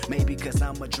Cause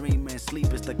I'm a dreamer and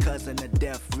sleep is the cousin of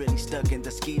death. Really stuck in the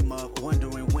schema,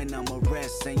 wondering when I'ma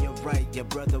rest. And you're right, your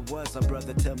brother was a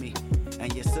brother to me.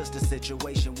 And your sister's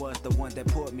situation was the one that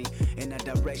put me in a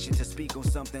direction to speak on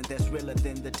something that's realer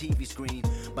than the TV screen.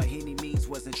 By any means,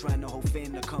 wasn't trying to hold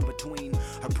fin to come between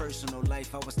her personal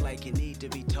life. I was like, it need to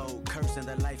be told. Cursing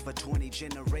the life of 20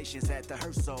 generations at the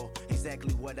her soul.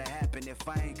 Exactly what'd happen if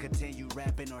I ain't continue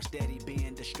rapping or steady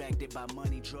being distracted by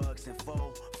money, drugs, and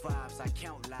 4-5s. I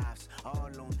count lives all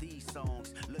on these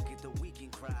songs. Look at the weak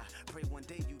and cry. Pray one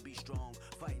day you be strong,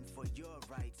 fighting for your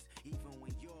rights, even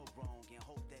when you're wrong, and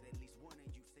hope that at least one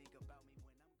of you think about me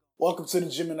when I'm gone. Welcome to the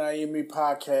Gemini and Me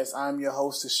podcast. I'm your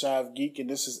host, the Shav Geek, and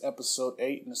this is episode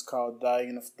 8, and it's called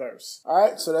Dying of Thirst.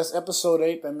 Alright, so that's episode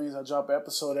 8. That means I drop an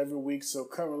episode every week. So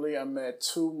currently I'm at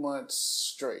 2 months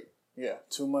straight. Yeah,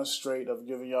 2 months straight of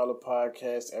giving y'all a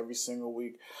podcast every single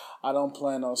week. I don't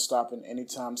plan on stopping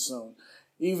anytime soon,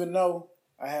 even though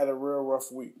I had a real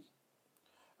rough week.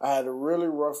 I had a really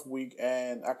rough week,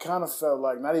 and I kind of felt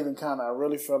like, not even kind of, I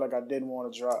really felt like I didn't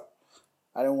want to drop.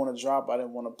 I didn't want to drop. I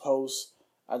didn't want to post.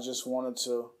 I just wanted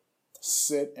to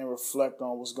sit and reflect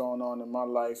on what's going on in my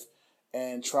life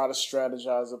and try to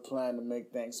strategize a plan to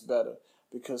make things better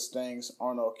because things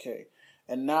aren't okay.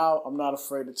 And now I'm not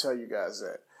afraid to tell you guys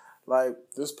that. Like,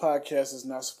 this podcast is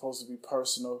not supposed to be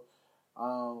personal.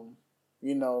 I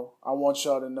want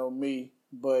y'all to know me,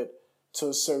 but to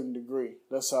a certain degree.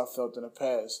 That's how I felt in the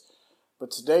past.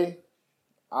 But today,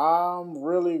 I'm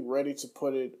really ready to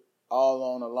put it all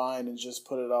on the line and just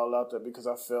put it all out there because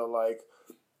I feel like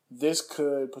this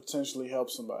could potentially help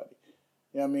somebody.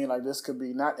 You know what I mean? Like, this could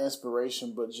be not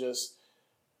inspiration, but just,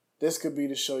 this could be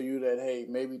to show you that, hey,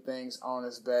 maybe things aren't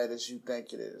as bad as you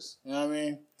think it is. You know what I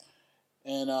mean?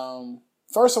 And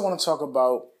first I want to talk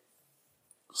about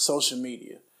social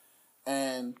media.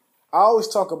 And I always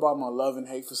talk about my love and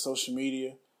hate for social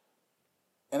media.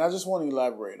 And I just want to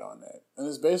elaborate on that. And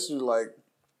it's basically like,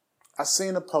 I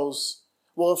seen a post.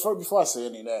 Well, before I say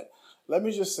any of that, let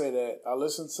me just say that I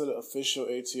listened to the official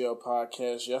ATL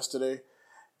podcast yesterday.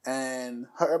 And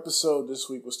her episode this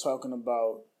week was talking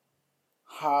about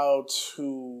how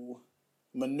to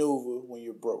maneuver when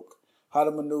you're broke. How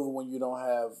to maneuver when you don't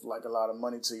have like a lot of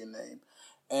money to your name.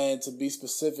 And to be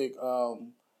specific,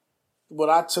 what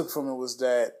I took from it was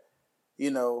that,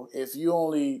 if you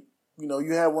only,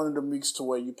 you had one of the weeks to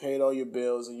where you paid all your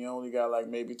bills and you only got like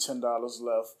maybe $10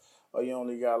 left, or you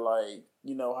only got like,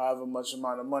 however much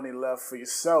amount of money left for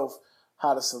yourself,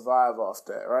 how to survive off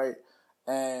that, right?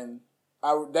 And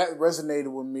that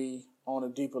resonated with me on a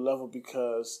deeper level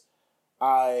because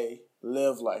I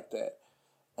live like that.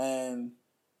 And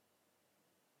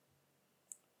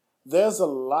there's a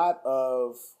lot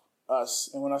of us,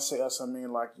 and when I say us, I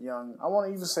mean like I want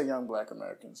to even say young Black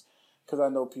Americans, because I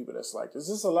know people that's like this.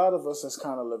 There's a lot of us that's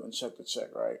kind of living check to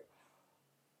check, right?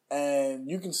 And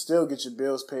you can still get your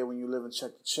bills paid when you live in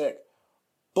check to check.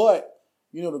 But,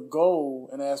 the goal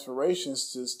and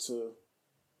aspirations is to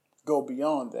go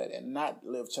beyond that and not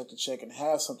live check to check and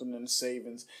have something in the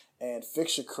savings and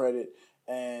fix your credit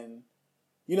and,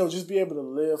 just be able to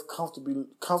live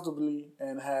comfortably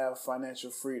and have financial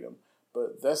freedom.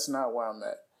 But that's not where I'm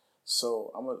at.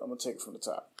 So I'm gonna take it from the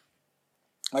top.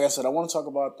 Like I said, I want to talk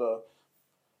about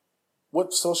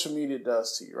what social media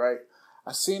does to you, right?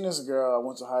 I seen this girl I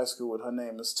went to high school with. Her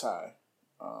name is Ty.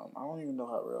 I don't even know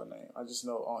her real name. I just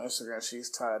know on Instagram she's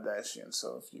Ty Dashian.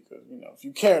 So if you could, if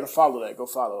you care to follow that, go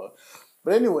follow her.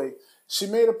 But anyway, she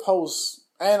made a post,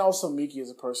 and also Miki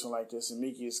is a person like this, and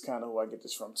Miki is kind of who I get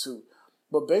this from too.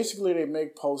 But basically, they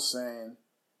make posts saying,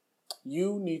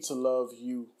 you need to love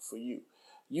you for you.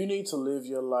 You need to live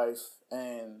your life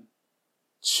and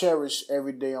cherish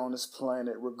every day on this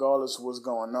planet, regardless of what's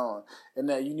going on. And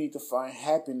that you need to find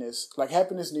happiness. Like,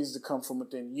 happiness needs to come from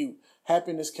within you. Your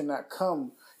happiness cannot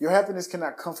come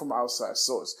from an outside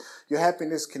source. Your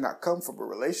happiness cannot come from a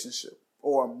relationship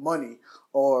or money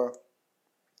or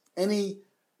any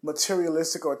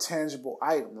materialistic or tangible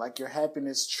item. Like, your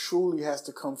happiness truly has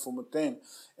to come from within.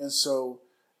 And so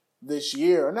this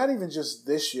year, or not even just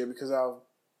this year, because I've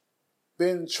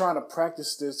been trying to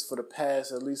practice this for the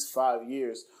past at least 5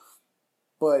 years.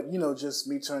 But, just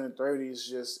me turning 30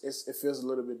 is it feels a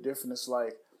little bit different. It's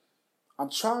like, I'm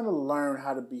trying to learn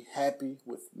how to be happy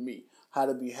with me, how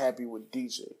to be happy with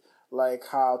DJ, like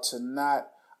how to not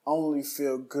only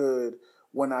feel good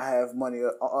when I have money,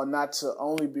 or not to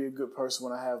only be a good person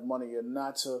when I have money, or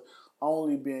not to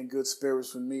only be in good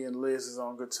spirits when me and Liz is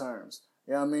on good terms.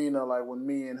 You know what I mean? Or like when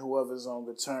me and whoever's on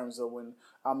good terms, or when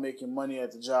I'm making money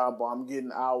at the job, or I'm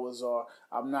getting hours, or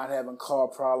I'm not having car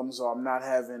problems, or I'm not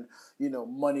having,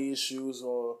 money issues,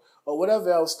 or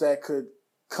whatever else that could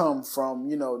come from,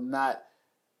 not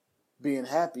being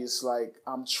happy. It's like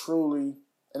I'm truly,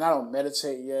 and I don't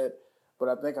meditate yet, but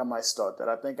I think I might start that.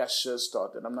 I think I should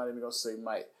start that. I'm not even going to say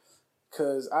might.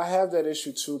 Because I have that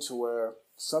issue too, to where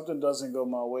something doesn't go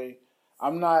my way.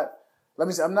 I'm not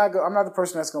the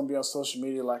person that's going to be on social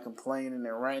media like complaining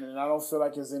and ranting, and I don't feel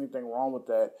like there's anything wrong with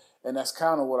that. And that's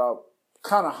kind of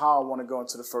how I want to go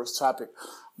into the first topic.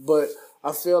 But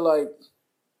I feel like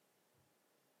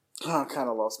I kind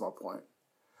of lost my point.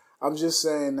 I'm just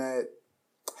saying that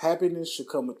happiness should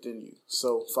come within you.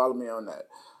 So follow me on that.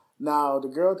 Now, the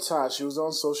girl Ty, she was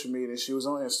on social media, she was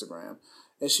on Instagram,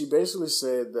 and she basically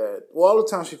said that, well, all the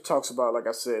time she talks about, like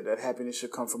I said, that happiness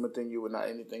should come from within you and not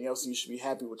anything else, and you should be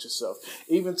happy with yourself.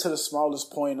 Even to the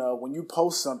smallest point of when you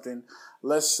post something,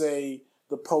 let's say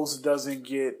the post doesn't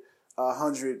get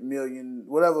 100 million,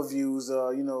 whatever views,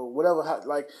 whatever,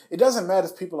 like, it doesn't matter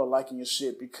if people are liking your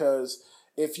shit, because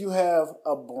if you have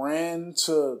a brand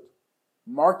to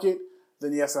market,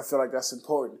 then yes, I feel like that's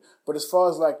important. But as far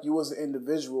as like you as an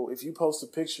individual, if you post a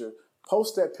picture,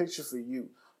 post that picture for you.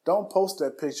 Don't post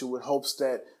that picture with hopes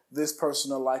that this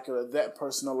person will like it or that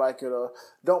person will like it, or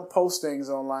don't post things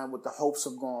online with the hopes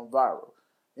of going viral.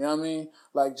 You know what I mean?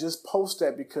 Like, just post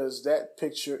that because that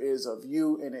picture is of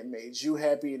you and it made you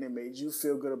happy and it made you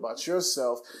feel good about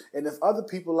yourself. And if other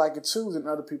people like it too, then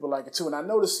other people like it too. And I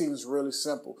know this seems really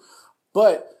simple,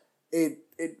 but it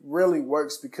really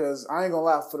works, because I ain't gonna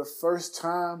lie, for the first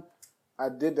time I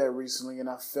did that recently and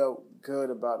I felt good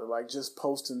about it, like just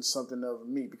posting something of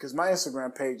me, because my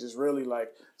Instagram page is really like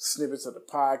snippets of the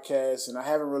podcast, and I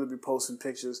haven't really been posting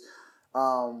pictures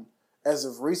as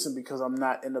of recent because I'm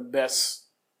not in the best,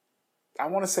 I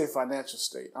want to say financial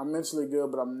state. I'm mentally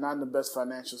good, but I'm not in the best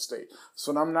financial state.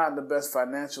 So when I'm not in the best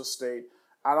financial state,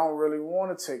 I don't really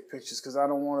want to take pictures because I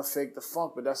don't want to fake the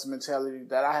funk, but that's the mentality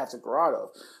that I have to grow out of.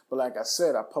 But like I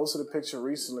said, I posted a picture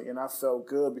recently and I felt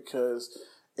good because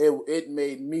it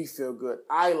made me feel good.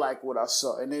 I like what I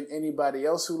saw. And then anybody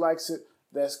else who likes it,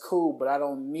 that's cool, but I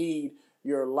don't need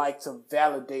your like to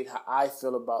validate how I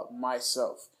feel about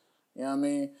myself. You know what I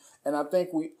mean? And I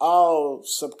think we all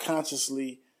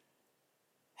subconsciously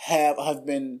have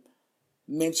been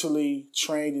mentally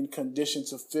trained and conditioned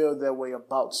to feel that way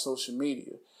about social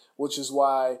media, which is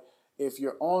why if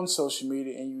you're on social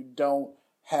media and you don't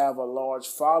have a large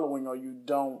following or you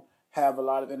don't have a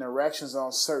lot of interactions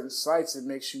on certain sites, it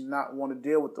makes you not want to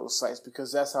deal with those sites,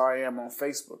 because that's how I am on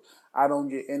Facebook. I don't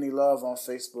get any love on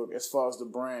Facebook as far as the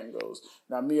brand goes.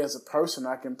 Now, me as a person,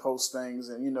 I can post things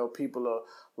and, people will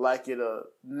like it or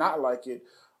not like it,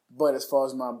 but as far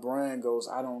as my brand goes,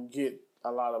 I don't get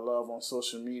a lot of love on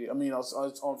social media. I mean,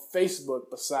 on Facebook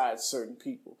besides certain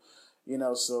people,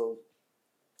 so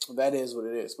that is what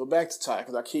it is. But back to Ty,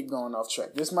 because I keep going off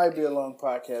track. This might be a long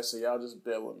podcast, so y'all just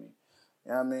bear with me.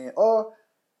 You know what I mean? Or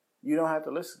you don't have to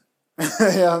listen. You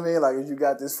know what I mean? Like, if you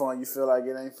got this far and you feel like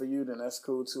it ain't for you, then that's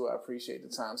cool too. I appreciate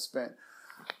the time spent.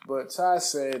 But Ty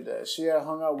said that she had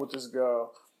hung out with this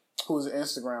girl who was an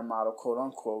Instagram model, quote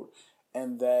unquote,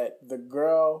 and that the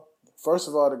girl, first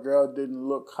of all, the girl didn't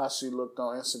look how she looked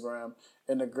on Instagram,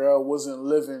 and the girl wasn't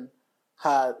living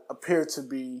how it appeared to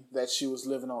be that she was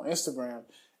living on Instagram.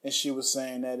 And she was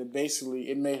saying that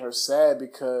it made her sad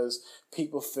because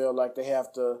people feel like they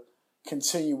have to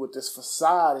continue with this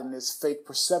facade and this fake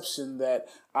perception that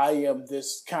I am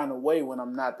this kind of way when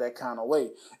I'm not that kind of way.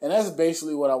 And that's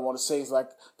basically what I want to say, is like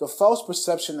the false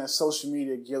perception that social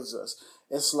media gives us.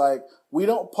 It's like we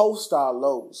don't post our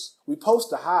lows. We post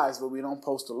the highs, but we don't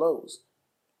post the lows.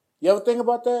 You ever think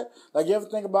about that? Like, you ever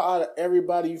think about out of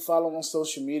everybody you follow on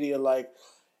social media, like,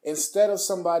 instead of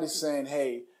somebody saying,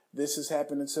 hey, this is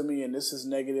happening to me and this is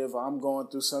negative, or I'm going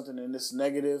through something and it's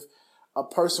negative, a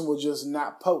person will just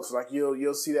not post. Like,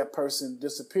 you'll see that person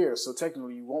disappear. So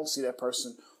technically you won't see that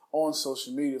person on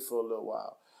social media for a little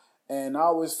while. And I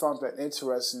always found that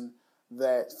interesting,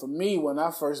 that for me, when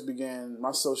I first began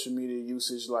my social media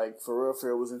usage, like for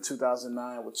real, it was in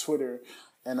 2009 with Twitter.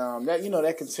 And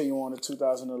that continued on to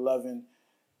 2011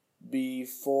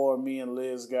 before me and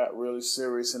Liz got really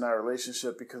serious in our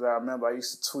relationship, because I remember I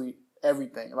used to tweet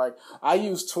everything. Like, I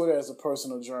use Twitter as a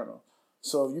personal journal.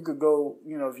 So if you could go,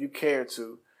 if you care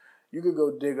to, you could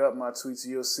go dig up my tweets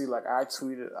and you'll see, like, I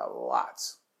tweeted a lot.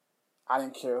 I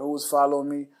didn't care who was following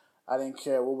me. I didn't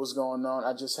care what was going on.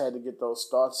 I just had to get those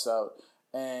thoughts out.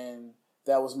 And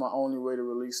that was my only way to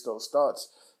release those thoughts.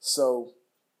 So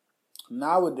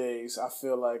nowadays, I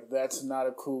feel like that's not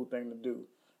a cool thing to do.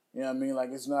 You know what I mean? Like,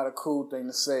 it's not a cool thing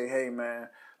to say, hey, man.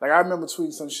 Like, I remember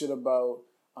tweeting some shit about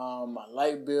my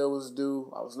light bill was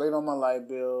due. I was late on my light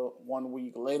bill 1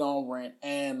 week, late on rent,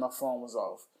 and my phone was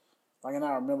off. Like, and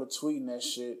I remember tweeting that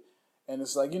shit. And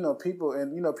it's like, people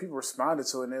responded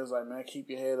to it, and it was like, man, keep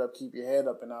your head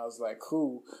up. And I was like,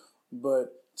 cool.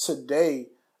 But today,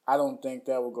 I don't think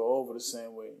that will go over the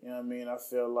same way. You know what I mean? I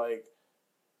feel like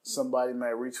somebody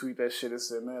might retweet that shit and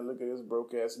say, man, look at this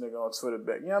broke ass nigga on Twitter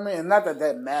back. You know what I mean? And not that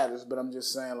that matters, but I'm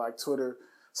just saying, like, Twitter,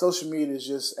 social media is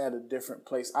just at a different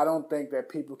place. I don't think that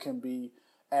people can be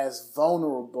as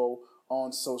vulnerable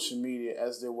on social media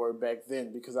as they were back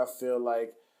then, because I feel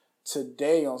like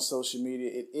today on social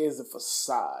media, it is a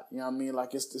facade. You know what I mean?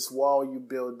 Like, it's this wall you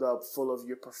build up full of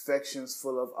your perfections,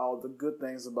 full of all the good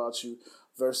things about you,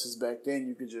 versus back then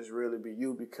you could just really be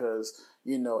you because,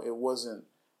 it wasn't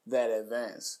that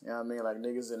advanced. You know what I mean? Like,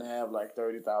 niggas didn't have like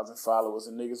 30,000 followers,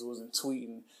 and niggas wasn't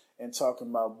tweeting and talking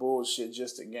about bullshit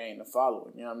just to gain the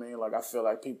following. You know what I mean? Like, I feel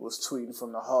like people was tweeting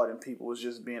from the heart and people was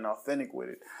just being authentic with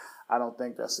it. I don't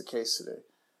think that's the case today.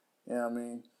 You know what I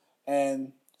mean?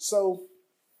 And so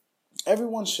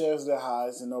everyone shares their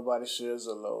highs and nobody shares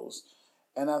their lows.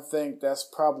 And I think that's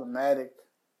problematic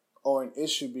or an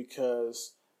issue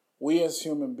because we as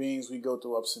human beings, we go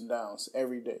through ups and downs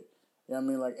every day. You know what I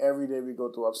mean? Like, every day we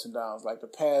go through ups and downs. Like, the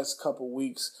past couple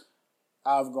weeks,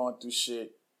 I've gone through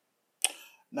shit.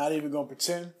 Not even gonna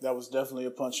pretend. That was definitely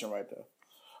a punching right there.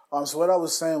 So what I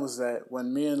was saying was that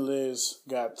when me and Liz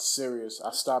got serious,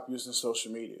 I stopped using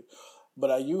social media.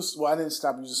 But I didn't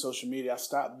stop using social media. I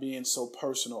stopped being so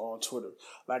personal on Twitter.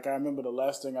 Like, I remember the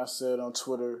last thing I said on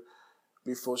Twitter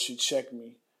before she checked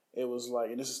me, it was like,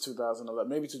 and this is 2011,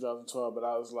 maybe 2012, but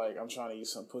I was like, I'm trying to eat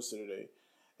some pussy today.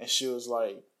 And she was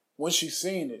like, when she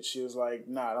seen it, she was like,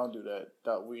 nah, don't do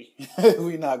that.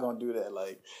 We not going to do that.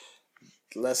 Like,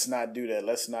 let's not do that.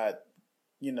 Let's not,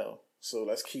 so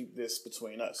let's keep this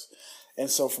between us. And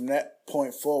so from that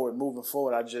point forward, moving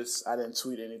forward, I didn't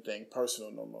tweet anything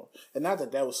personal no more. And not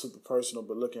that was super personal,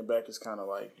 but looking back, it's kind of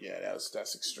like, yeah,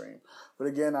 that's extreme. But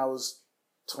again, I was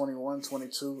 21,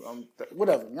 22,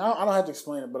 whatever. I don't have to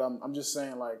explain it, but I'm just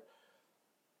saying, like,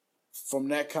 from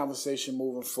that conversation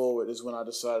moving forward is when I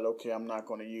decided, okay, I'm not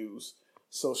going to use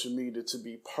social media to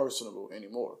be personable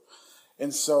anymore.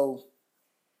 And so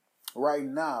right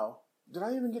now, did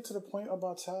I even get to the point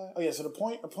about Ty? Oh yeah, so the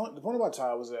point about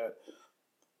Ty was that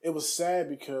it was sad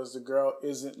because the girl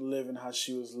isn't living how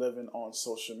she was living on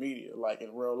social media. Like,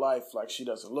 in real life, like, she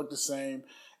doesn't look the same,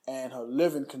 and her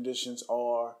living conditions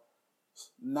are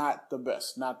not the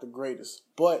best, not the greatest.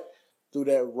 But through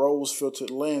that rose-filtered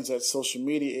lens that social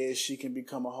media is, she can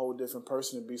become a whole different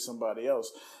person and be somebody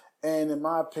else. And in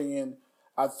my opinion,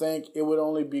 I think it would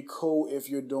only be cool if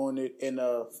you're doing it in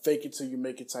a fake it till you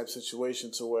make it type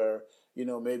situation, to where,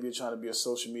 maybe you're trying to be a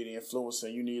social media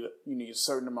influencer. You need a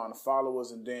certain amount of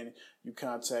followers, and then you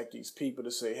contact these people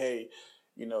to say, hey,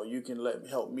 you can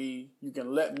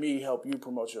let me help you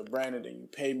promote your brand, and then you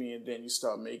pay me, and then you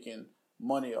start making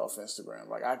money off Instagram.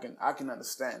 Like, I can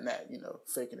understand that,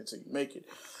 faking it till you make it.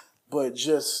 But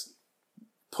just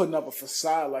putting up a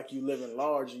facade like you living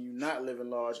large and you not living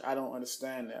large, I don't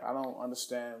understand that. I don't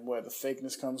understand where the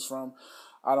fakeness comes from.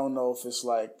 I don't know if it's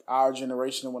like our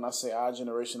generation. And when I say our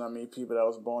generation, I mean people that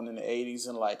was born in the 80s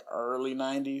and like early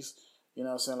 90s. You know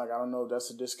what I'm saying? Like, I don't know if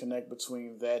that's a disconnect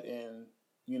between that and,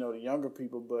 the younger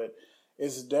people, but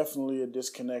it's definitely a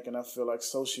disconnect. And I feel like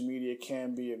social media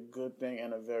can be a good thing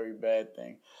and a very bad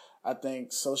thing. I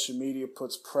think social media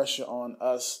puts pressure on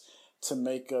us to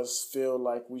make us feel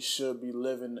like we should be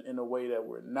living in a way that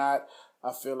we're not.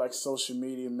 I feel like social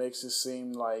media makes it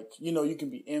seem like, you can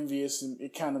be envious, and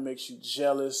it kind of makes you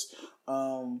jealous.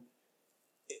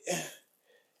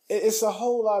 It's a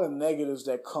whole lot of negatives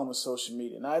that come with social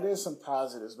media. Now, there's some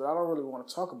positives, but I don't really want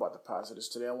to talk about the positives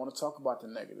today. I want to talk about the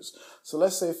negatives. So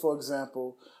let's say, for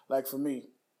example, like for me,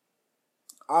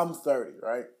 I'm 30,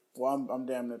 right? Well, I'm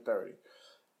damn near 30.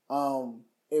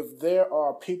 If there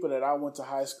are people that I went to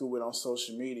high school with on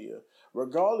social media,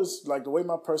 regardless, like the way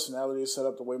my personality is set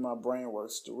up, the way my brain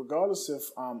works, regardless if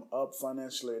I'm up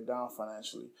financially or down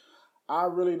financially, I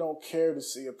really don't care to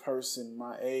see a person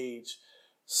my age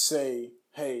say,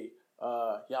 hey,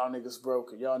 y'all niggas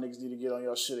broke, or y'all niggas need to get on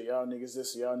your shit, or y'all niggas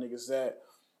this, or y'all niggas that,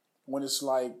 when it's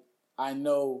like, I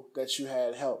know that you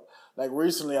had help. Like,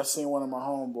 recently I seen one of my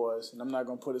homeboys, and I'm not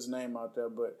going to put his name out there,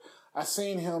 but I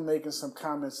seen him making some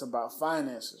comments about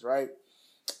finances, right?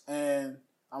 And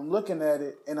I'm looking at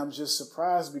it, and I'm just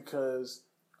surprised because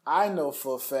I know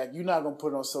for a fact, you're not going to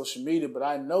put it on social media, but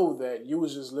I know that you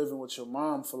was just living with your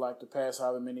mom for like the past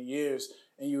however many years,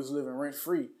 and you was living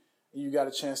rent-free. And you got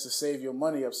a chance to save your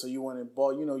money up, so you went and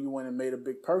bought, you went and made a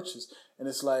big purchase. And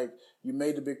it's like, you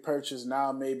made the big purchase,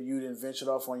 now maybe you didn't venture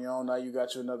off on your own, now you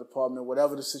got you another apartment,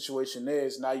 whatever the situation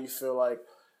is, now you feel like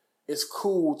it's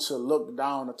cool to look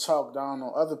down or talk down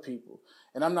on other people.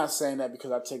 And I'm not saying that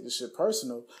because I take this shit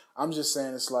personal. I'm just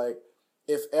saying it's like,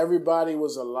 if everybody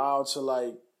was allowed to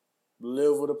like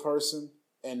live with a person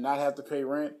and not have to pay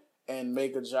rent and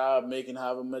make a job making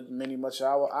however much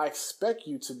hour, I expect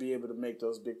you to be able to make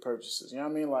those big purchases. You know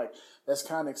what I mean? Like, that's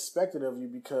kind of expected of you,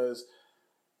 because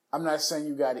I'm not saying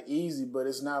you got it easy, but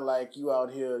it's not like you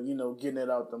out here, you know, getting it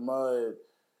out the mud,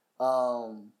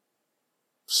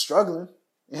 struggling.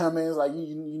 You know what I mean? It's like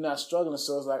you're not struggling.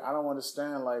 So it's like, I don't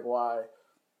understand like why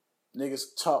niggas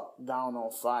talk down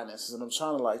on finances. And I'm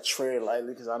trying to like tread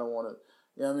lightly because I don't want to,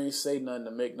 you know what I mean, say nothing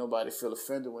to make nobody feel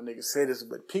offended when niggas say this.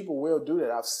 But people will do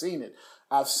that. I've seen it.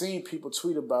 I've seen people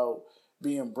tweet about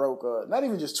being broke. Not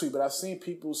even just tweet, but I've seen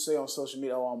people say on social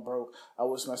media, oh, I'm broke. I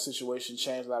wish my situation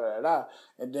changed, la da da da.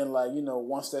 And then, like, you know,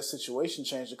 once that situation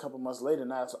changed a couple months later,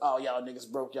 now it's, oh, y'all niggas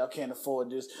broke. Y'all can't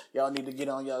afford this. Y'all need to get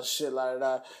on y'all shit, la da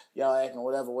da. Y'all acting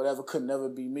whatever. Could never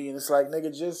be me. And it's like,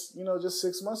 nigga, just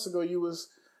 6 months ago, you was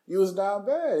down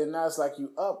bad. And now it's like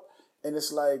you up. And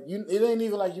it's like, it ain't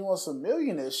even like you want some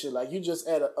millionaire shit. Like, you just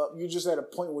at a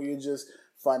point where you're just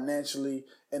financially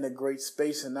in a great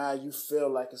space, and now you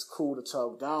feel like it's cool to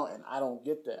talk down. And I don't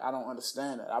get that. I don't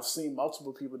understand that. I've seen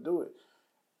multiple people do it.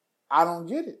 I don't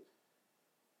get it.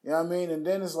 You know what I mean? And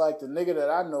then it's like the nigga that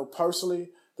I know personally,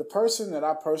 the person that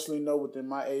I personally know within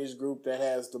my age group that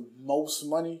has the most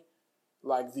money,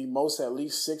 like the most, at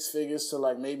least 6 figures to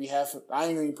like maybe half. I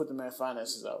ain't gonna even put the man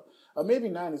finances out. Or maybe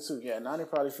 92. Yeah, 90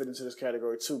 probably fit into this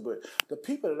category too. But the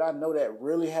people that I know that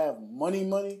really have money,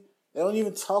 they don't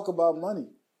even talk about money.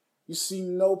 You see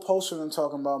no post of them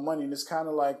talking about money. And it's kind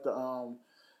of like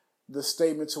the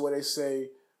statement to where they say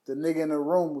the nigga in the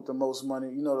room with the most money,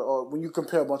 you know, or when you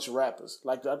compare a bunch of rappers.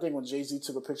 Like, I think when Jay-Z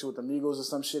took a picture with the Migos or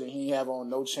some shit and he have on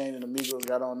no chain and the Migos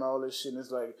got on all this shit, and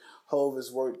it's like Hov is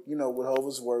worth, you know, what Hov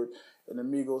is worth, and the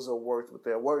Migos are worth what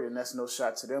they're worth, and that's no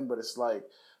shot to them, but it's like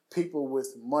people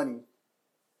with money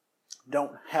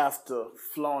don't have to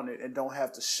flaunt it and don't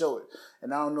have to show it.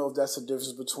 And I don't know if that's the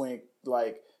difference between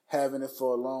like having it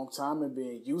for a long time and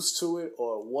being used to it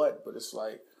or what, but it's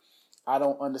like, I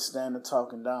don't understand the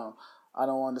talking down. I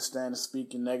don't understand the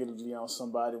speaking negatively on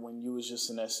somebody when you was just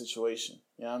in that situation.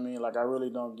 You know what I mean? Like, I really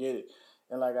don't get it.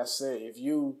 And like I said, if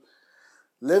you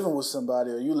living with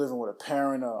somebody, or you living with a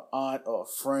parent or aunt or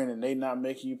a friend, and they not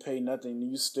making you pay nothing,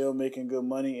 and you still making good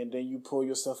money, and then you pull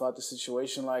yourself out the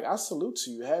situation, like, I salute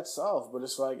to you, hats off. But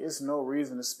it's like, it's no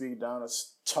reason to speak down or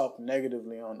talk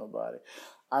negatively on nobody.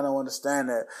 I don't understand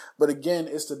that. But again,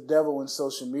 it's the devil in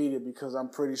social media, because I'm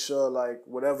pretty sure like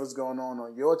whatever's going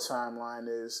on your timeline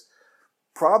is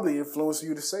probably influencing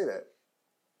you to say that.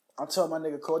 I tell my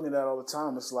nigga Courtney that all the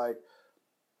time. It's like,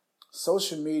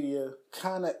 social media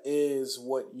kind of is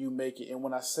what you make it. And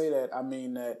when I say that, I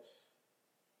mean that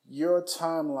your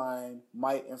timeline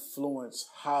might influence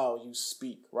how you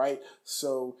speak, right?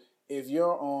 So if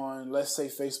you're on, let's say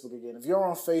Facebook again, if you're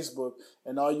on Facebook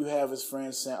and all you have is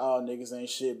friends saying, oh, niggas ain't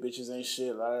shit, bitches ain't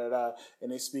shit, la da da,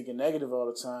 and they speaking negative all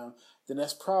the time, then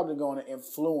that's probably going to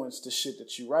influence the shit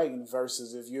that you writing,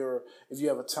 versus if you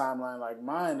have a timeline like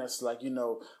mine that's like, you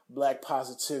know, black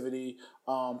positivity,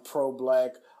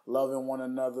 pro-black, loving one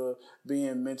another,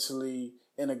 being mentally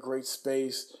in a great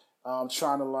space,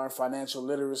 trying to learn financial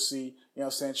literacy, you know what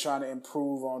I'm saying, trying to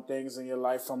improve on things in your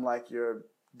life from like your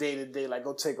day to day, like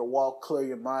go take a walk, clear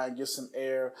your mind, get some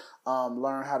air,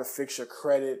 learn how to fix your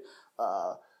credit,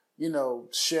 you know,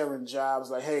 sharing jobs,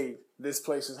 like, hey, this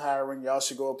place is hiring, y'all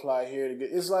should go apply here to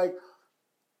get, it's like,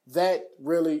 that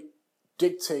really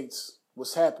dictates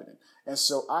what's happening. And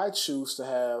so I choose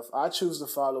to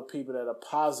follow people that are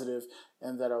positive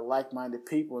and that are like-minded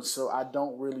people. And so I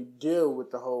don't really deal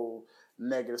with the whole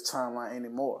negative timeline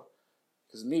anymore.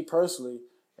 Because me personally,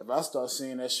 if I start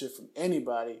seeing that shit from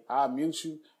anybody, I'll mute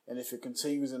you. And if it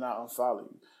continues, then I'll unfollow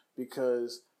you.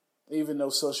 Because even though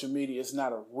social media is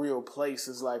not a real place,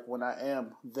 it's like when I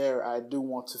am there, I do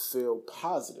want to feel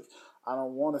positive. I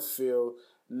don't want to feel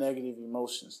negative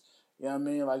emotions. You know what I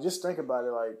mean? Like, just think about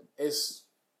it. Like, it's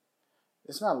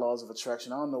not laws of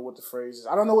attraction. I don't know what the phrase is.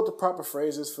 I don't know what the proper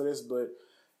phrase is for this, but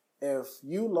if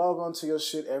you log onto your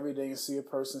shit every day and see a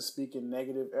person speaking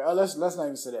negative, let's not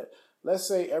even say that. Let's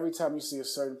say every time you see a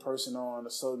certain person on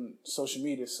a certain social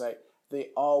media site, they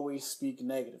always speak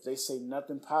negative. They say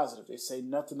nothing positive. They say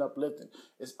nothing uplifting.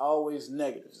 It's always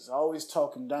negative. It's always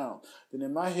talking down. Then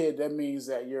in my head, that means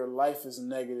that your life is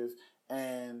negative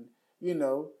and, you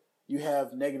know, you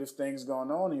have negative things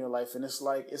going on in your life. And it's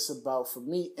like, it's about, for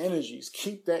me, energies.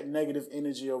 Keep that negative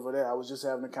energy over there. I was just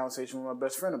having a conversation with my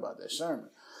best friend about that, Sherman.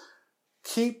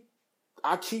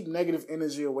 I keep negative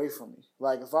energy away from me.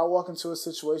 Like, if I walk into a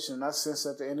situation and I sense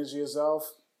that the energy is off,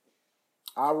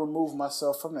 I remove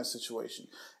myself from that situation.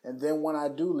 And then when I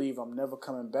do leave, I'm never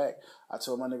coming back. I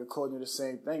told my nigga Courtney the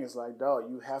same thing. It's like, dog,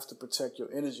 you have to protect your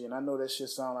energy. And I know that shit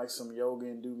sound like some yoga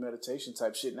and do meditation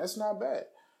type shit. And that's not bad.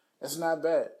 That's not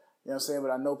bad. You know what I'm saying?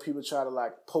 But I know people try to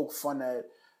like poke fun at,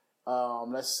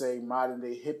 let's say, modern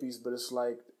day hippies. But it's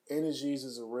like, energies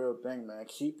is a real thing, man.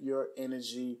 Keep your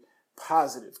energy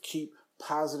positive. Keep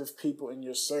positive people in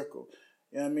your circle.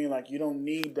 You know what I mean? Like, you don't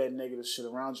need that negative shit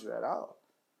around you at all.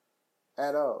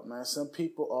 At all, man. Some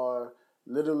people are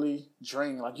literally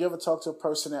drained. Like, you ever talk to a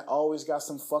person that always got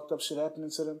some fucked up shit happening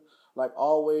to them? Like,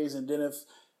 always, and then if,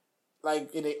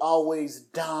 like, they always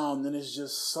down, then it's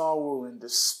just sorrow and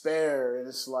despair, and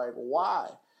it's like, why?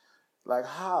 Like,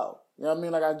 how? You know what I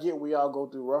mean? Like, I get we all go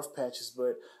through rough patches,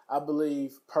 but I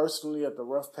believe, personally, that the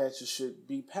rough patches should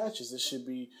be patches. It should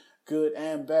be good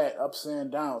and bad, ups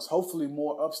and downs. Hopefully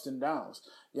more ups than downs.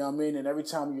 You know what I mean? And every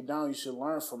time you're down, you should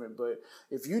learn from it. But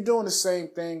if you're doing the same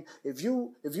thing, if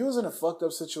you was in a fucked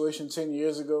up situation 10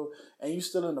 years ago and you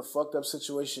still in a fucked up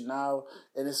situation now,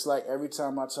 and it's like every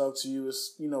time I talk to you,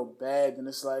 it's, you know, bad, then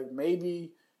it's like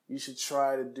maybe you should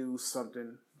try to do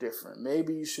something different.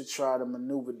 Maybe you should try to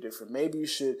maneuver different. Maybe you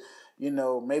should, you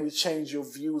know, maybe change your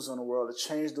views on the world, or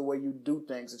change the way you do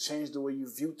things, or change the way you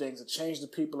view things, or change the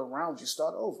people around you.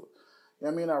 Start over. You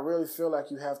know what I mean? I really feel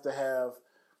like you have to have,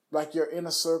 like, your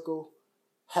inner circle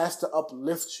has to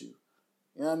uplift you.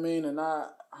 You know what I mean? And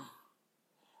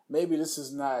maybe this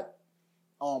is not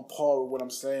on par with what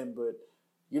I'm saying, but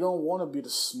you don't want to be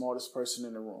the smartest person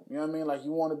in the room. You know what I mean? Like,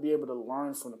 you want to be able to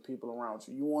learn from the people around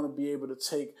you. You want to be able to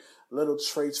take little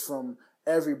traits from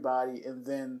everybody and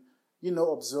then, you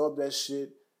know, absorb that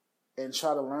shit and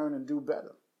try to learn and do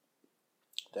better.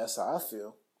 That's how I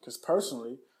feel. Because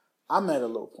personally, I'm at a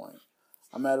low point.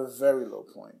 I'm at a very low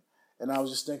point. And I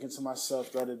was just thinking to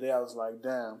myself the other day, I was like,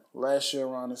 damn, last year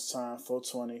around this time,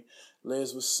 420,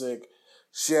 Liz was sick.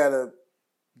 She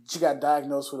got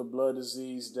diagnosed with a blood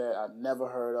disease that I never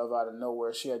heard of out of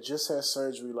nowhere. She had just had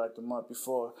surgery like the month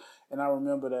before. And I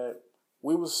remember that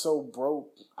we was so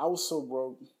broke. I was so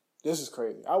broke. This is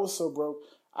crazy. I was so broke.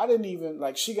 I didn't even,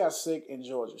 like, she got sick in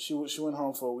Georgia. She went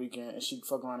home for a weekend and she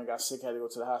fucked around and got sick, had to go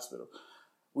to the hospital.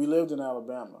 We lived in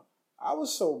Alabama. I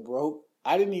was so broke.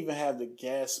 I didn't even have the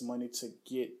gas money to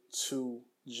get to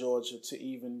Georgia to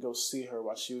even go see her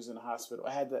while she was in the hospital.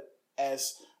 I had to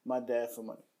ask my dad for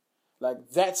money. Like,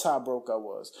 that's how broke I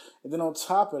was. And then on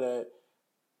top of that,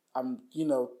 I'm, you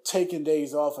know, taking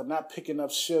days off and not picking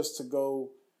up shifts to go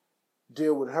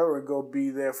deal with her and go be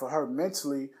there for her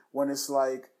mentally, when it's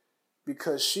like,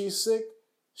 because she's sick,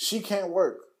 she can't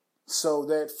work. So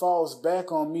that falls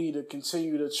back on me to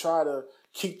continue to try to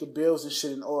keep the bills and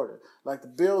shit in order. Like, the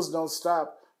bills don't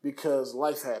stop because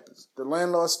life happens. The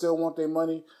landlords still want their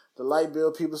money. The light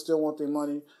bill people still want their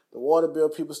money. The water bill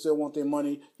people still want their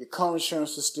money. Your car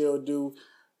insurance is still due.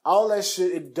 All that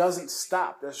shit, it doesn't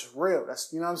stop. That's real. That's,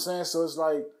 you know what I'm saying? So it's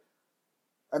like,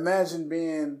 imagine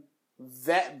being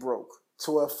that broke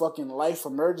to a fucking life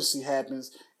emergency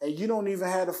happens and you don't even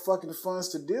have the fucking funds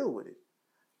to deal with it.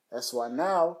 That's why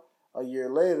now, a year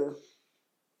later,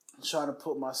 I'm trying to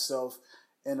put myself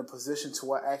in a position to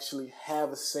where I actually have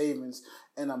a savings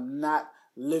and I'm not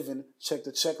living check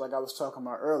to check like I was talking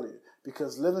about earlier.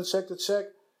 Because living check to check,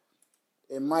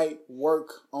 it might work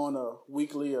on a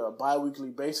weekly or a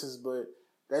bi-weekly basis, but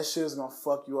that shit is going to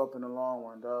fuck you up in the long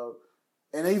run, dog.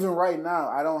 And even right now,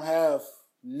 I don't have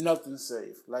nothing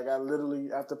saved. Like, I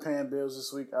literally, after paying bills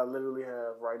this week, I literally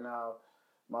have right now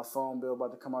my phone bill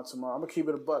about to come out tomorrow. I'm going to keep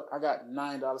it a buck. I got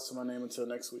 $9 to my name until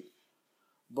next week.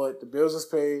 But the bills is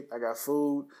paid, I got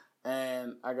food,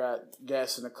 and I got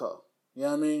gas in the car. You know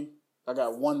what I mean? I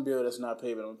got one bill that's not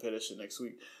paid, but I'm going to pay that shit next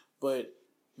week. But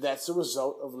that's the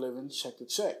result of living check to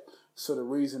check. So the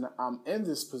reason I'm in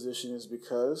this position is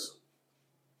because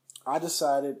I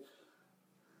decided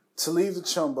to leave the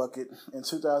chum bucket in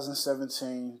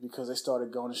 2017 because they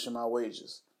started garnishing my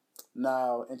wages.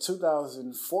 Now, in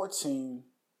 2013,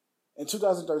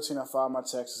 I filed my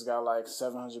taxes, got like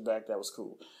 $700 back. That was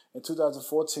cool. In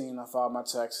 2014, I filed my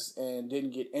taxes and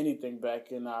didn't get anything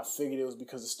back, and I figured it was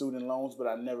because of student loans, but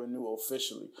I never knew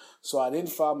officially. So I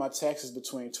didn't file my taxes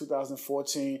between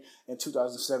 2014 and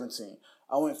 2017.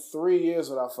 I went 3 years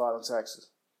without filing taxes.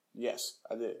 Yes,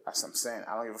 I did. That's what I'm saying.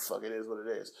 I don't give a fuck. It is what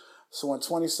it is. So in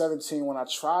 2017, when I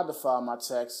tried to file my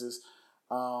taxes,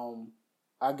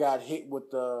 I got hit with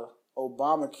the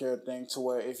Obamacare thing to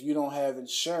where if you don't have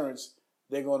insurance,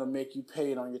 they're going to make you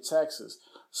pay it on your taxes.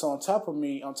 So on top of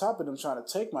them trying to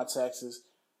take my taxes,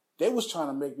 they was trying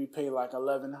to make me pay like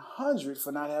 $1,100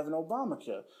 for not having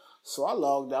Obamacare. So I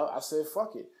logged out. I said,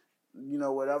 fuck it. You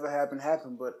know, whatever happened,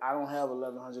 happened, but I don't have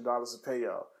 $1,100 to pay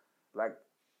y'all. Like,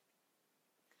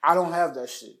 I don't have that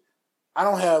shit. I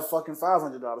don't have fucking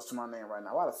 $500 to my name right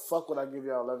now. Why the fuck would I give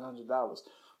y'all $1,100?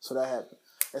 So that happened.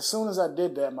 As soon as I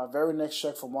did that, my very next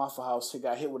check from Waffle House,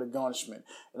 got hit with a garnishment.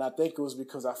 And I think it was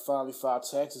because I finally filed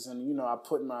taxes and, you know, I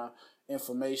put my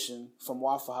information from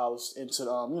Waffle House into,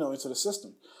 into the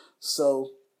system.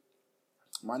 So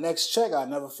my next check, I'll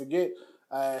never forget,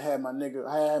 I had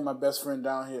my best friend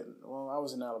down here. Well, I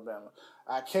was in Alabama.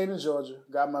 I came to Georgia,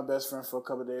 got my best friend for a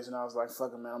couple of days, and I was like,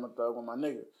 fuck it, man, I'm a thug with my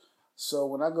nigga. So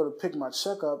when I go to pick my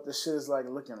check up, the shit is like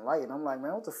looking light. And I'm like,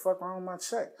 man, what the fuck wrong with my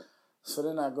check? So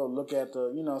then I go look at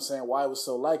the, why it was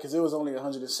so light. Because it was only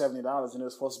 $170 and it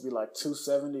was supposed to be like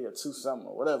 $270 or $2 something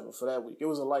or whatever for that week. It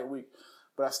was a light week.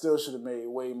 But I still should have made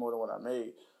way more than what I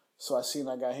made. So I seen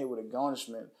I got hit with a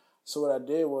garnishment. So what I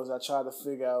did was I tried to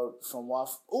figure out from I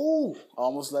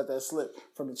almost let that slip,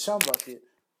 from the chum bucket,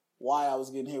 why I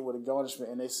was getting hit with a garnishment.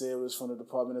 And they said it was from the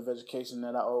Department of Education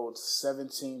that I owed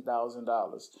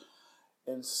 $17,000.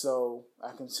 And so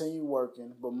I continue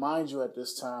working, but mind you, at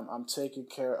this time, I'm taken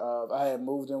care of. I had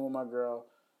moved in with my girl,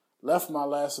 left my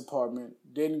last apartment,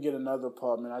 didn't get another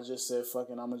apartment. I just said,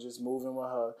 fucking, I'm going to just move in with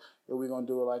her, and we're going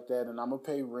to do it like that, and I'm going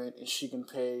to pay rent, and she can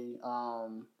pay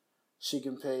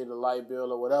the light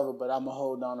bill or whatever, but I'm going to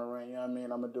hold down the rent, you know what I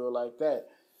mean? I'm going to do it like that.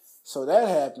 So that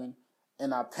happened.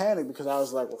 And I panicked because I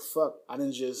was like, well, fuck, I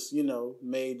didn't just,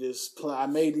 made this plan. I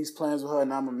made these plans with her,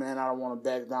 and I'm a man. I don't want to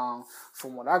back down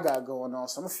from what I got going on.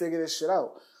 So I'm going to figure this shit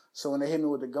out. So when they hit me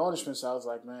with the garnishments, I was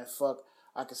like, man, fuck,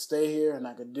 I could stay here and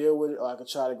I could deal with it, or I could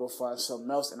try to go find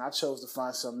something else. And I chose to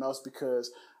find something else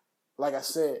because, like I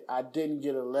said, I didn't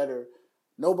get a letter.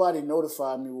 Nobody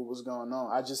notified me what was going on.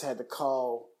 I just had to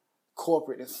call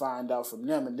corporate and find out from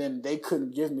them, and then they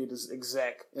couldn't give me this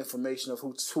exact information of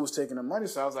who was taking the money.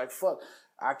 So I was like, fuck,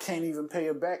 I can't even pay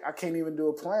it back. I can't even do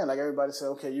a plan. Like, everybody said,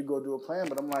 okay, you go do a plan,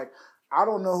 but I'm like, I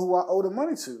don't know who I owe the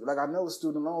money to. Like, I know it's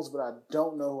student loans, but I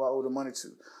don't know who I owe the money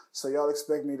to. So y'all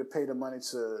expect me to pay the money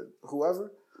to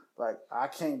whoever? Like, I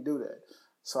can't do that.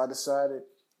 So I decided,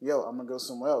 I'm gonna go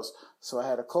somewhere else. So I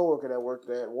had a coworker that worked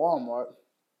at Walmart.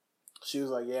 She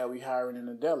was like, yeah, we hiring in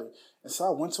the deli. And so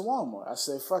I went to Walmart. I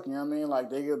said, fuck, you know what I mean?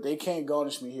 Like, they can't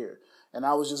garnish me here. And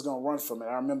I was just going to run from it.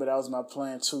 I remember that was my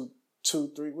plan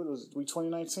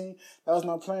 2019? That was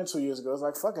my plan 2 years ago. I was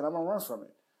like, fuck it, I'm going to run from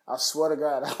it. I swear to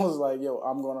God, I was like,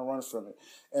 I'm going to run from it.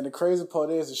 And the crazy part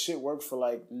is the shit worked for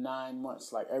like 9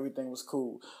 months. Like, everything was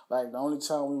cool. Like, the only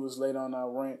time we was late on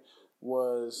our rent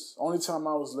only time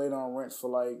I was late on rent for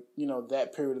like,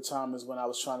 that period of time is when I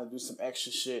was trying to do some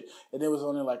extra shit. And it was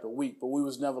only like a week, but we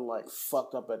was never like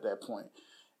fucked up at that point.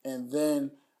 And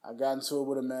then I got into it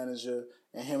with a manager,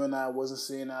 and him and I wasn't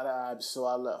seeing eye to eye, so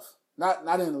I left.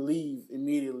 I didn't leave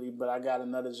immediately, but I got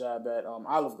another job at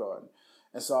Olive Garden.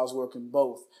 And so I was working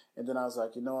both. And then I was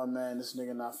like, you know what, man, this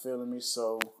nigga not feeling me,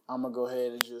 so I'm going to go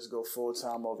ahead and just go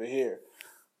full-time over here.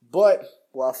 But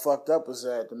what I fucked up was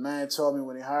that the man told me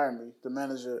when he hired me, the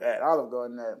manager at Olive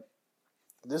Garden, that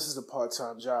this is a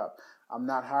part-time job. I'm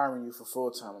not hiring you for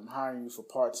full-time. I'm hiring you for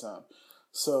part-time.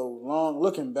 So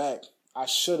looking back, I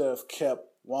should have kept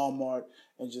Walmart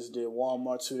and just did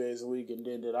Walmart 2 days a week and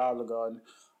then did Olive Garden.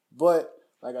 But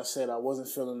like I said, I wasn't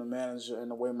feeling the manager,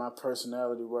 and the way my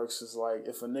personality works is like,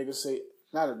 if a nigga say,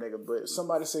 not a nigga, but if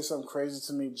somebody say something crazy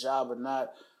to me, job or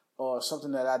not, or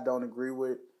something that I don't agree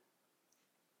with,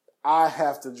 I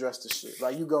have to address the shit.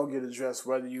 Like, you gonna get addressed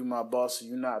whether you my boss or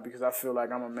you not, because I feel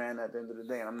like I'm a man at the end of the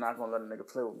day, and I'm not gonna let a nigga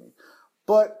play with me.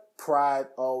 But pride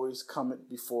always cometh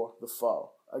before the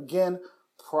fall. Again,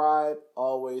 pride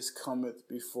always cometh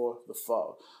before the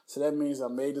fall. So that means I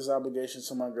made this obligation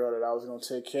to my girl that I was gonna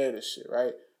take care of this shit,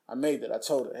 right? I made that. I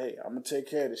told her, hey, I'm gonna take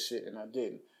care of this shit, and I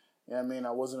didn't. You know what I mean?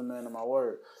 I wasn't a man of my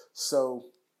word. So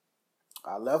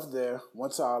I left there,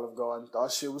 went to Olive Garden,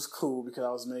 thought shit was cool because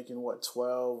I was making,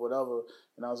 12, whatever,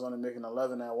 and I was only making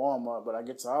 11 at Walmart. But I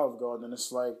get to Olive Garden, and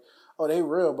it's like, oh, they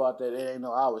real about that. It ain't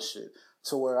no our shit.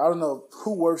 To where, I don't know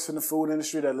who works in the food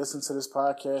industry that listens to this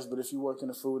podcast, but if you work in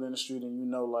the food industry, then you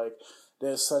know, like,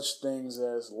 there's such things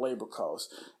as labor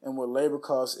costs. And what labor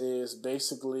costs is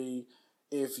basically,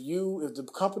 if the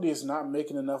company is not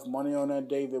making enough money on that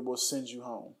day, they will send you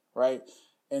home, right?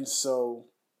 And so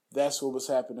that's what was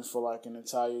happening for like an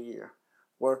entire year.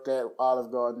 Worked at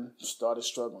Olive Garden, started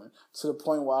struggling to the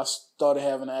point where I started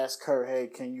having to ask her, hey,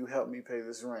 can you help me pay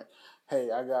this rent?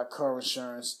 Hey, I got car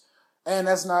insurance. And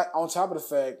that's not on top of the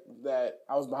fact that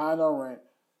I was behind on rent.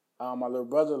 My little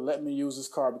brother let me use his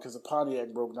car because the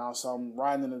Pontiac broke down, so I'm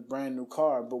riding in a brand new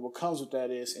car. But what comes with that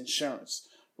is insurance,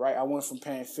 right? I went from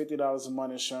paying $50 a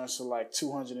month insurance to like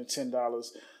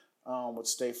 $210 with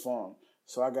State Farm.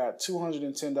 So I got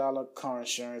 $210 car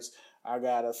insurance. I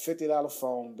got a $50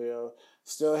 phone bill.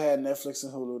 Still had Netflix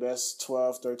and Hulu. That's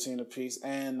 $12, $13 a piece,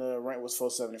 and the rent was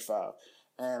 $475.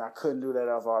 And I couldn't do that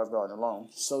if I was going alone.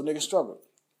 So niggas struggled.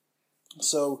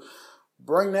 So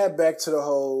bring that back to the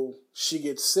whole she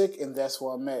gets sick and that's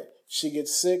where I'm at. She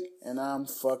gets sick and I'm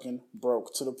fucking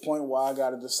broke to the point where I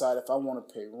gotta decide if I want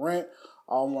to pay rent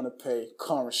or I want to pay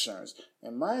car insurance.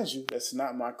 And mind you, that's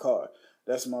not my car.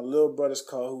 That's my little brother's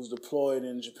car who's deployed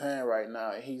in Japan right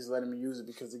now. And he's letting me use it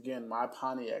because, again, my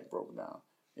Pontiac broke down.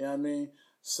 You know what I mean?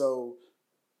 So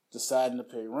deciding to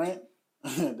pay rent,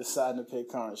 deciding to pay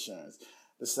car insurance,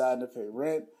 deciding to pay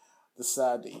rent,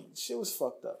 deciding to eat. Shit was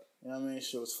fucked up. You know what I mean?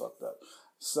 Shit was fucked up.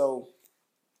 So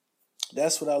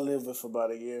that's what I lived with for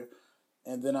about a year.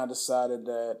 And then I decided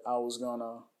that I was going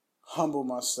to humble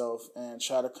myself and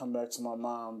try to come back to my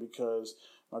mom because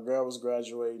my girl was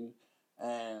graduating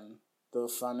and the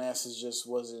finances just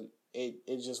wasn't,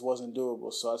 it just wasn't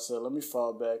doable. So I said, let me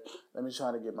fall back. Let me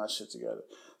try to get my shit together.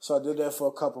 So I did that for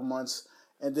a couple months.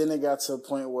 And then it got to a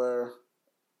point where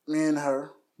me and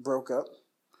her broke up.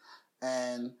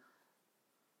 And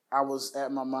I was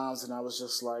at my mom's and I was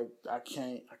just like, I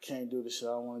can't do this shit.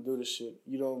 I don't want to do this shit.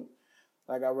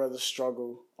 I'd rather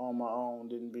struggle on my own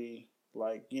than be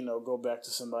like, go back to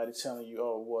somebody telling you,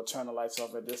 oh, well, turn the lights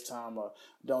off at this time or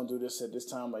don't do this at this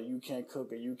time or you can't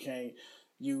cook or you can't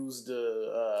use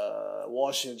the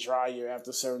washer and dryer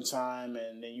after a certain time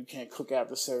and then you can't cook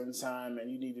after a certain time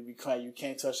and you need to be quiet. You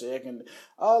can't touch the egg and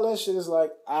all that shit is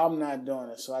like, I'm not doing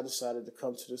it. So I decided to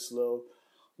come to this little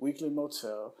weekly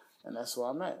motel. And that's where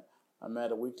I'm at. I'm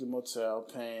at a weekly motel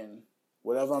paying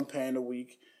whatever I'm paying a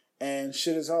week. And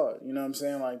shit is hard. You know what I'm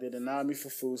saying? Like, they deny me for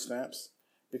food stamps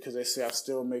because they say I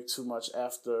still make too much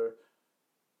after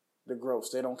the gross.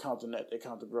 They don't count the net. They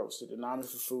count the gross. They deny me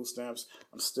for food stamps.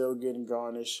 I'm still getting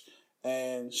garnished.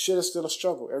 And shit is still a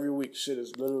struggle. Every week, shit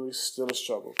is literally still a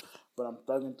struggle. But I'm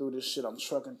thugging through this shit. I'm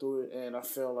trucking through it. And I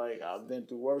feel like I've been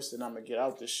through worse and I'm going to get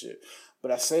out this shit.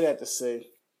 But I say that to say,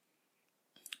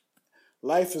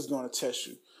 life is going to test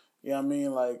you. You know what I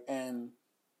mean? Like, and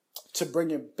to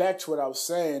bring it back to what I was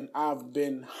saying, I've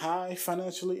been high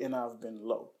financially and I've been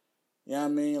low. You know what I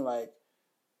mean? Like,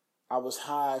 I was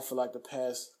high for like the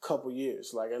past couple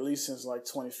years, like at least since like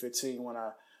 2015 when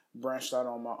I branched out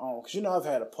on my own. Because, I've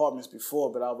had apartments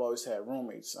before, but I've always had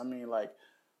roommates. I mean, like,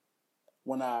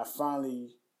 when I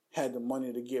finally had the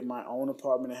money to get my own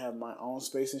apartment and have my own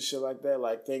space and shit like that,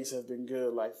 like, things have been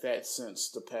good like that since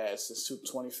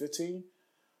 2015.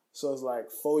 So it's like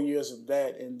 4 years of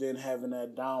that and then having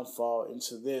that downfall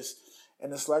into this.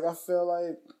 And it's like, I feel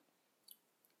like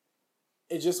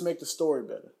it just makes the story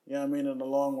better. You know what I mean? In the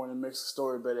long run, it makes the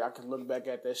story better. I can look back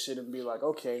at that shit and be like,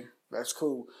 okay, that's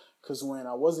cool. Because when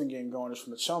I wasn't getting garnished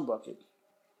from the chum bucket,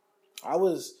 I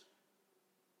was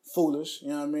foolish. You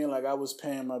know what I mean? Like, I was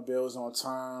paying my bills on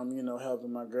time,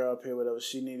 helping my girl pay whatever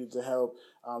she needed to help,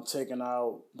 taking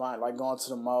out, buying, like going to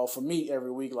the mall for me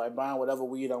every week, like buying whatever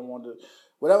weed I wanted.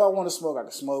 Whatever I want to smoke, I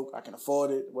can smoke. I can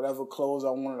afford it. Whatever clothes I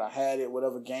wanted, I had it.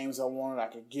 Whatever games I wanted, I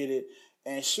could get it.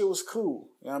 And shit was cool.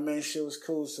 You know what I mean? Shit was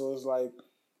cool. So it's like,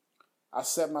 I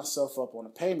set myself up on a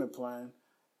payment plan.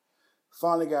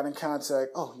 Finally got in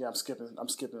contact. Oh, yeah, I'm skipping.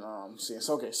 Seeing.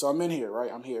 So, okay, so I'm in here,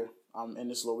 right? I'm here. I'm in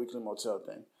this little weekly motel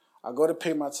thing. I go to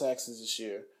pay my taxes this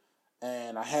year.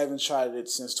 And I haven't tried it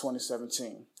since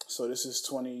 2017. So this is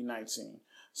 2019.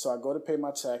 So I go to pay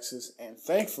my taxes, and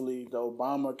thankfully, the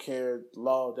Obamacare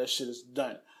law, that shit is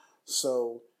done.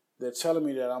 So they're telling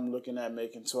me that I'm looking at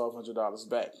making $1,200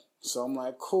 back. So I'm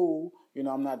like, cool.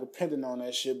 I'm not dependent on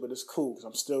that shit, but it's cool because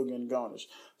I'm still getting garnished.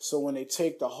 So when they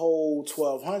take the whole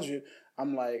 $1,200,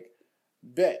 I'm like,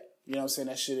 bet. You know what I'm saying?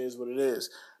 That shit is what it is.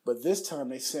 But this time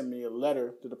they sent me a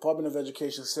letter. The Department of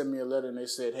Education sent me a letter, and they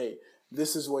said, hey,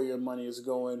 this is where your money is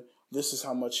going. This is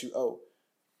how much you owe.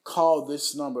 Call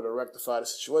this number to rectify the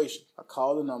situation. I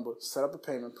called the number, set up a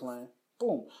payment plan,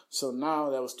 boom. So now,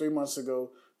 that was 3 months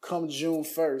ago. Come June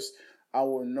 1st, I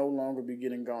will no longer be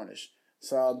getting garnished.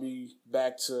 So I'll be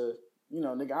back to,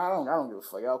 nigga, I don't give a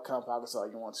fuck. Y'all count pockets all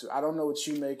you want to. I don't know what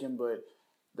you making, but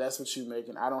that's what you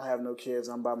making. I don't have no kids.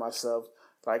 I'm by myself.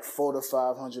 Like $400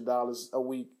 to $500 a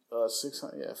week.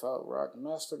 $600. Yeah, if I rock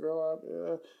Master Girl,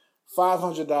 yeah,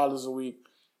 $500 a week.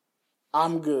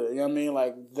 I'm good. You know what I mean?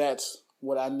 Like, that's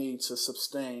what I need to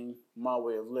sustain my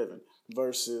way of living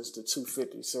versus the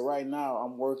 $250. So right now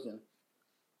I'm working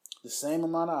the same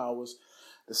amount of hours,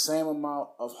 the same amount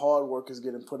of hard work is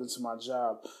getting put into my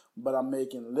job, but I'm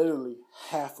making literally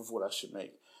half of what I should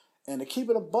make. And to keep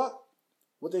it a buck,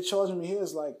 what they're charging me here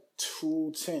is like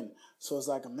 $210. So it's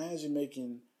like, imagine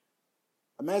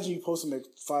you're supposed to make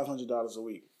 $500 a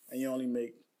week and you only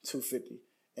make $250.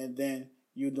 And then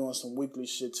you're doing some weekly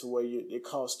shit to where it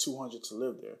costs $200 to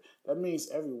live there. That means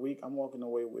every week I'm walking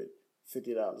away with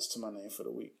 $50 to my name for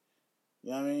the week.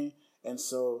 You know what I mean? And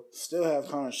so still have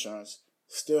car insurance,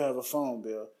 still have a phone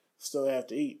bill, still have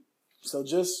to eat. So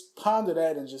just ponder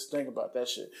that and just think about that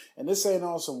shit. And this ain't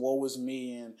on some woe is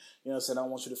me and, you know what I'm saying, I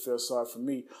don't want you to feel sorry for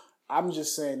me. I'm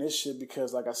just saying this shit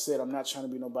because, like I said, I'm not trying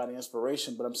to be nobody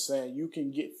inspiration, but I'm saying you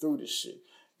can get through this shit.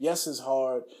 Yes, it's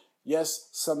hard. Yes,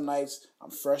 some nights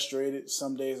I'm frustrated.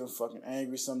 Some days I'm fucking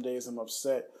angry. Some days I'm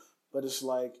upset. But it's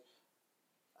like,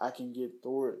 I can get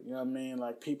through it. You know what I mean?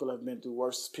 Like, people have been through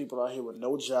worse. People out here with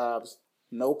no jobs,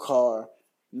 no car,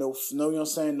 no, you know what I'm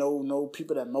saying? No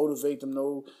people that motivate them,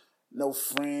 no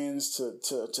friends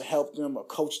to help them or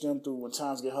coach them through when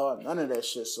times get hard. None of that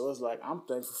shit. So it's like, I'm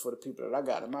thankful for the people that I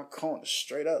got in my corner,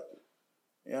 straight up.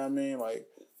 You know what I mean? Like,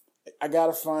 I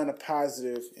gotta find a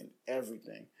positive in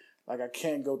everything. Like, I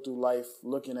can't go through life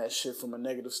looking at shit from a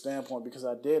negative standpoint, because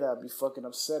I'd be fucking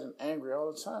upset and angry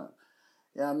all the time.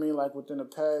 You know what I mean? Like, within the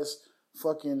past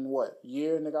fucking,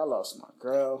 year, nigga, I lost my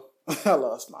girl. I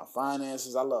lost my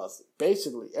finances. I lost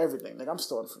basically everything. Nigga, I'm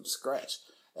starting from scratch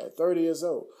at 30 years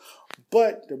old.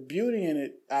 But the beauty in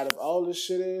it, out of all this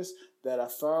shit, is that I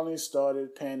finally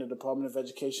started paying the Department of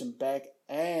Education back,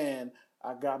 and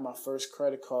I got my first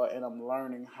credit card, and I'm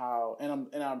learning how, and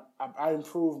I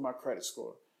improved my credit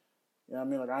score. You know what I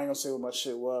mean? Like, I ain't gonna say what my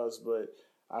shit was, but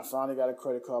I finally got a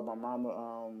credit card. My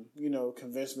mama,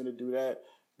 convinced me to do that.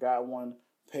 Got one,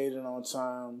 paid it on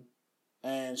time,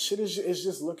 and shit is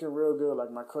just looking real good.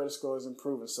 Like, my credit score is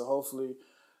improving. So hopefully,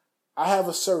 I have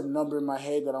a certain number in my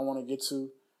head that I want to get to,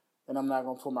 and I'm not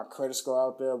gonna put my credit score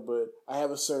out there, but I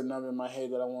have a certain number in my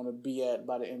head that I want to be at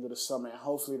by the end of the summer, and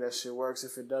hopefully that shit works.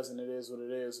 If it doesn't, it is what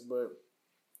it is. But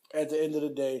at the end of the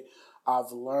day,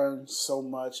 I've learned so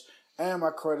much. And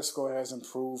my credit score has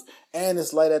improved. And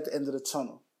it's light at the end of the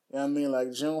tunnel. You know what I mean?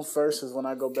 Like, June 1st is when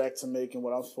I go back to making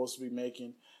what I'm supposed to be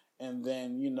making. And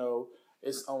then,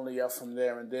 it's only up from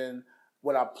there. And then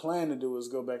what I plan to do is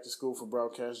go back to school for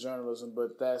broadcast journalism.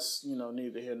 But that's,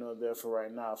 neither here nor there for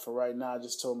right now. For right now, I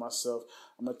just told myself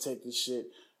I'm going to take this shit.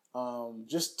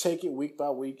 Just take it week by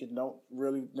week and don't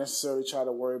really necessarily try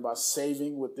to worry about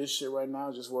saving with this shit right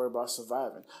now. Just worry about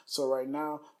surviving. So right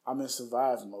now, I'm in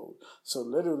survive mode. So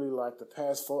literally, like, the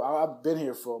past I've been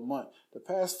here for a month. The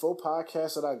past 4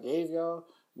 podcasts that I gave y'all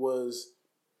was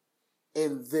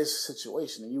in this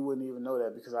situation. And you wouldn't even know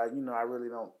that because I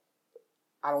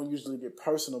don't usually get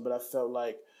personal, but I felt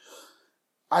like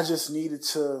I just needed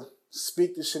to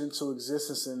speak this shit into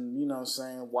existence and,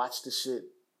 watch the shit.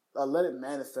 Let it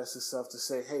manifest itself to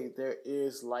say, hey, there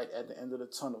is light at the end of the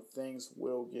tunnel. Things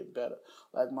will get better.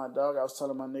 Like my dog, I was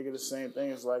telling my nigga the same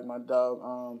thing. It's like my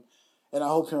dog, and I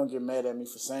hope he don't get mad at me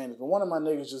for saying it, but one of my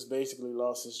niggas just basically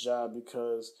lost his job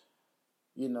because,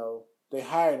 they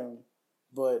hired him,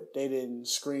 but they didn't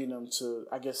screen him to,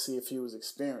 I guess, see if he was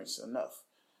experienced enough.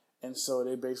 And so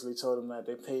they basically told him that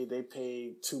they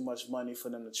paid too much money for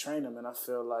them to train him. And I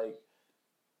feel like,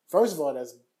 first of all,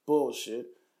 that's bullshit.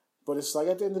 But it's like,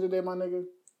 at the end of the day, my nigga,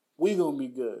 we gonna be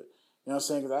good. You know what I'm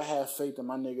saying? Because I have faith that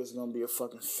my nigga's gonna be a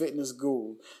fucking fitness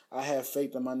guru. I have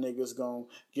faith that my nigga's gonna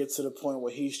get to the point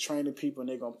where he's training people and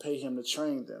they're gonna pay him to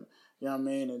train them. You know what I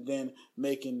mean? And then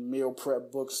making meal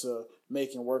prep books,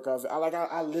 making workout.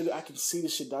 I can see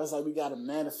this shit, dog. It's like, we gotta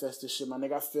manifest this shit, my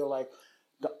nigga. I feel like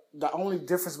the only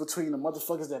difference between the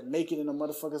motherfuckers that make it and the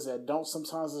motherfuckers that don't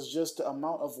sometimes is just the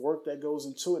amount of work that goes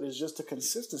into it. It's just the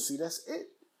consistency. That's it.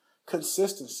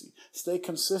 Consistency. Stay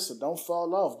consistent. Don't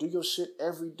fall off. Do your shit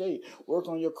every day. Work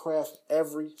on your craft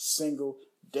every single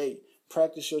day.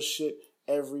 Practice your shit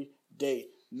every day.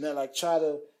 Now, like, try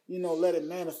to, let it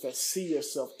manifest. See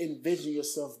yourself. Envision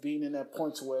yourself being in that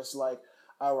point to where it's like,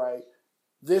 all right,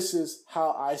 this is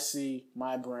how I see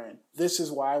my brand. This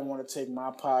is why I want to take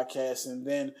my podcast. And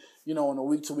then, on a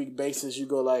week-to-week basis, you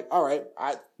go like, all right,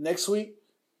 next week,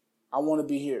 I want to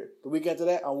be here. The week after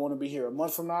that, I want to be here. A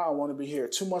month from now, I want to be here.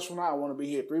 2 months from now, I want to be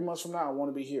here. 3 months from now, I want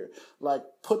to be here. Like,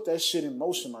 put that shit in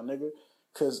motion, my nigga.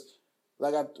 Because,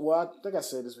 I think I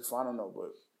said this before. I don't know.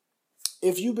 But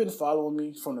if you've been following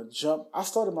me from the jump, I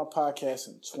started my podcast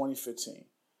in 2015,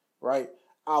 right?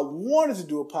 I wanted to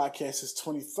do a podcast since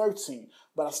 2013,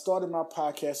 but I started my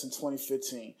podcast in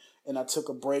 2015. And I took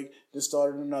a break, then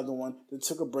started another one, then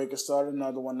took a break and started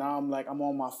another one. Now I'm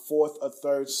on my 4th or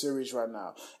 3rd series right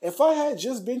now. If I had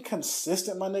just been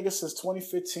consistent, my nigga, since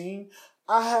 2015,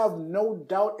 I have no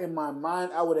doubt in my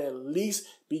mind I would at least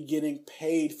be getting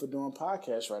paid for doing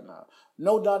podcasts right now.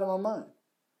 No doubt in my mind.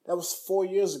 That was 4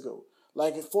 years ago.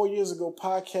 Like 4 years ago,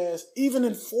 podcasts, even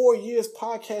in 4 years,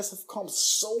 podcasts have come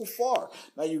so far.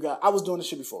 Now I was doing this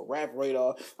shit before Rap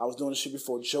Radar. I was doing this shit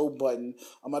before Joe Budden.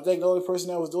 I think the only person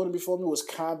that was doing it before me was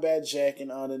Combat Jack and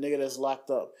the nigga that's locked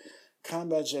up.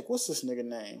 Combat Jack, what's this nigga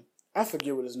name? I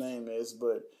forget what his name is,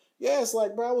 but yeah, it's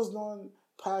like, bro, I was doing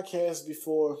podcasts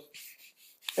before.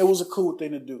 It was a cool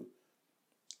thing to do.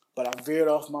 But I veered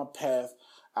off my path.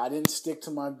 I didn't stick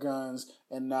to my guns,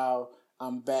 and now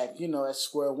I'm back, at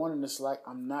square one, and it's like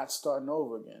I'm not starting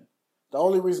over again. The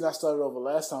only reason I started over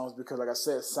last time was because, like I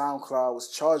said, SoundCloud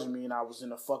was charging me, and I was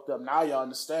in a fucked up. Now y'all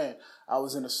understand. I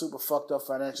was in a super fucked up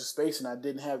financial space, and I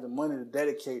didn't have the money to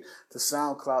dedicate to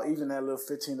SoundCloud, even that little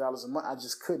 $15 a month. I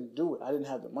just couldn't do it. I didn't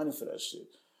have the money for that shit.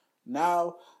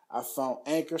 Now I found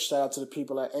Anchor. Shout out to the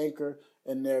people at Anchor.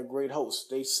 And they're great hosts.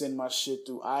 They send my shit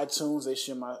through iTunes. They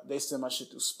send my shit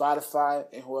through Spotify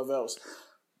and whoever else.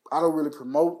 I don't really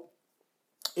promote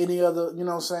any other,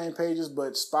 pages,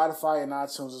 but Spotify and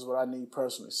iTunes is what I need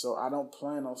personally. So I don't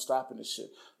plan on stopping this shit.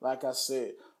 Like I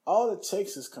said, all it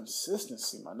takes is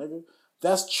consistency, my nigga.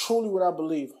 That's truly what I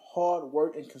believe. Hard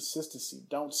work and consistency.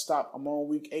 Don't stop. I'm on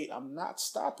week 8. I'm not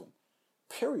stopping.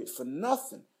 Period. For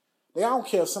nothing. I don't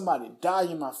care if somebody die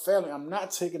in my family. I'm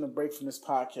not taking a break from this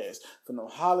podcast. For no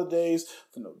holidays,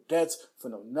 for no debts, for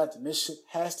no nothing. This shit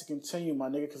has to continue, my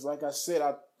nigga. Because like I said,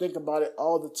 I think about it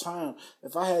all the time.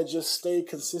 If I had just stayed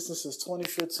consistent since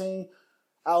 2015,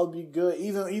 I would be good.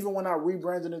 Even when I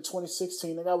rebranded in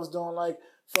 2016, nigga, I was doing like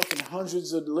fucking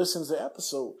hundreds of listens an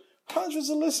episode. Hundreds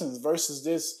of listens versus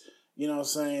this,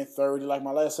 30. Like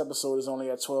my last episode is only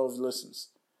at 12 listens.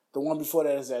 The one before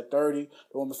that is at 30.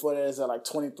 The one before that is at like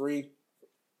 23.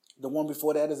 The one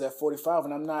before that is at 45.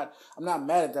 And I'm not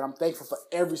mad at that. I'm thankful for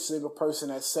every single person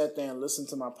that sat there and listened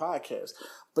to my podcast.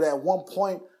 But at one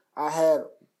point, I had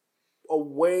a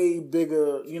way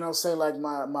bigger, like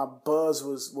my buzz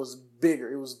was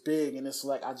bigger. It was big. And it's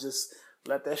like I just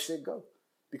let that shit go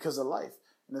because of life.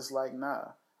 And it's like, nah.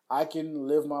 I can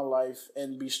live my life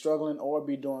and be struggling or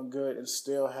be doing good and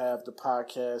still have the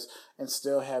podcast and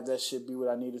still have that shit be what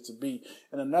I need it to be.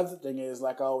 And another thing is,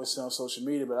 like I always say on social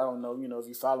media, but I don't know, if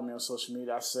you follow me on social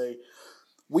media, I say,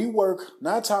 we work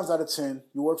 9 times out of 10,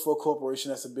 you work for a corporation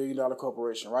that's $1 billion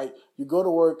corporation, right? You go to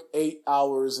work 8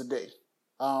 hours a day,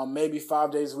 maybe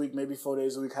 5 days a week, maybe 4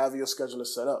 days a week, however your schedule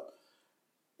is set up.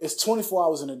 It's 24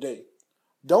 hours in a day.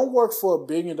 Don't work for $1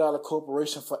 billion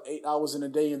corporation for 8 hours in a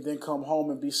day and then come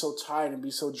home and be so tired and be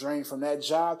so drained from that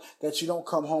job that you don't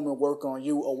come home and work on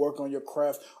you or work on your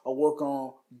craft or work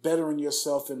on bettering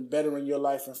yourself and bettering your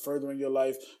life and furthering your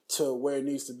life to where it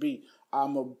needs to be.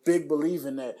 I'm a big believer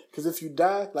in that. Because if you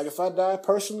die, like if I die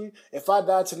personally, if I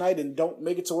die tonight and don't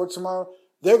make it to work tomorrow,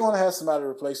 they're going to have somebody to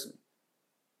replace me.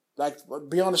 Like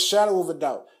beyond a shadow of a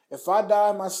doubt. If I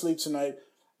die in my sleep tonight,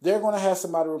 they're going to have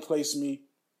somebody to replace me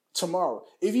tomorrow.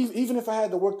 Even if I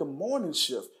had to work the morning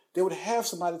shift, they would have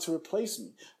somebody to replace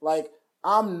me. Like,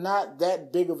 I'm not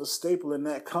that big of a staple in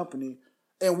that company.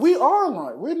 And we are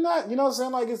aligned. We're not,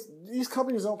 Like, these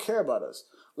companies don't care about us.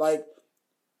 Like,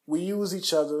 we use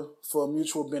each other for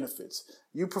mutual benefits.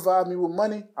 You provide me with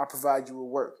money, I provide you with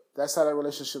work. That's how that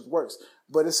relationship works.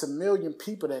 But it's 1 million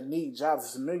people that need jobs.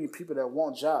 It's 1 million people that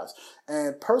want jobs.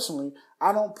 And personally,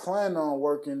 I don't plan on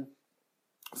working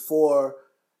for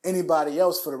anybody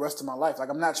else for the rest of my life. Like,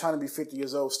 I'm not trying to be 50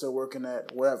 years old still working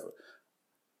at wherever.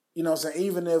 You know what I'm saying?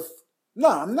 Even if, no,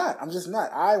 I'm not. I'm just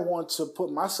not. I want to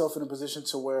put myself in a position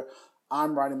to where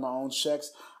I'm writing my own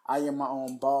checks. I am my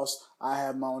own boss. I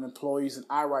have my own employees, and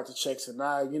I write the checks, and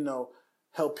I,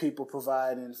 help people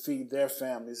provide and feed their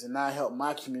families, and I help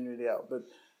my community out. But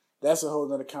that's a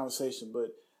whole other conversation. But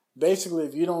basically,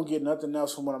 if you don't get nothing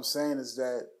else from what I'm saying, is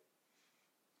that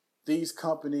these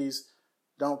companies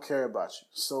don't care about you.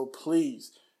 So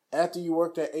please, after you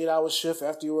work that 8-hour shift,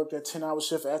 after you work that 10-hour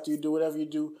shift, after you do whatever you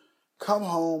do, come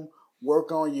home,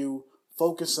 work on you,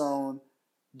 focus on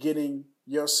getting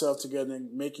yourself together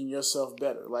and making yourself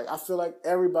better. Like, I feel like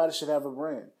everybody should have a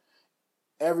brand.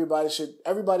 Everybody should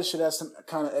have some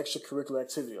kind of extracurricular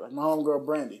activity. Like my homegirl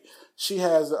Brandy, she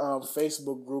has a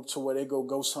Facebook group to where they go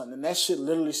ghost hunting, and that shit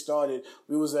literally started.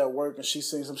 We was at work and she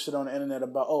seen some shit on the internet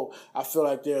about, oh, I feel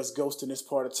like there's ghosts in this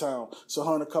part of town. So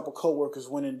her and a couple coworkers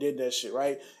went and did that shit,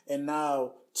 right? And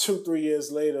now 2-3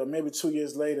 years later, maybe 2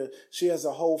 years later, she has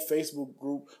a whole Facebook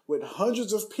group with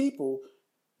hundreds of people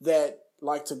that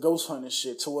like to ghost hunt and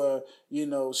shit. To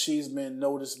where she's been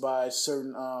noticed by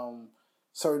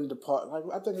certain department,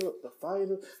 like I think the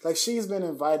fighter, like she's been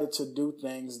invited to do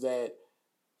things that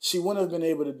she wouldn't have been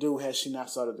able to do had she not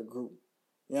started the group.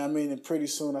 You know what I mean? And pretty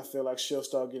soon I feel like she'll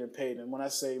start getting paid. And when I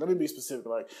say, let me be specific,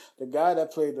 like the guy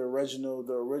that played the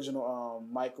original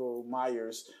Michael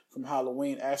Myers from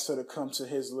Halloween asked her to come to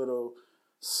his little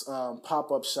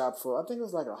pop-up shop for, I think it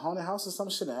was like a haunted house or some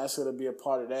shit, and asked her to be a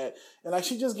part of that. And like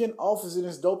she just getting offers and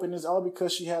it's dope, and it's all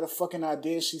because she had a fucking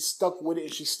idea, she stuck with it,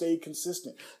 and she stayed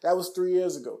consistent. That was 3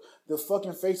 years ago. The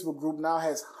fucking Facebook group now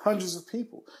has hundreds of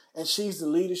people, and she's the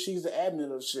leader, she's the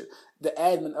admin of shit. The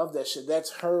admin of that shit.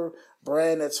 That's her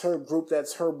brand, that's her group,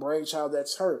 that's her brainchild,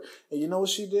 that's her. And you know what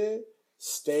she did?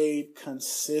 Stayed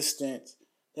consistent.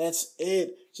 That's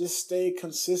it. Just stayed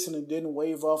consistent and didn't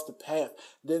wave off the path.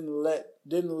 Didn't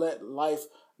let life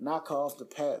knock her off the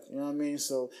path. You know what I mean?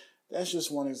 So that's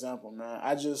just one example, man.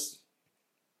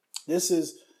 This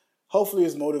is hopefully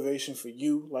it's motivation for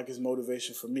you, like it's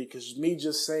motivation for me. Because me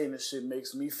just saying this shit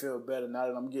makes me feel better now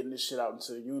that I'm getting this shit out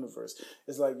into the universe.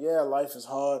 It's like, yeah, life is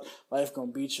hard. Life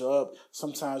gonna beat you up.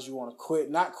 Sometimes you want to quit.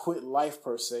 Not quit life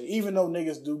per se. Even though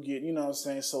niggas do get, you know what I'm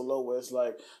saying, so low where it's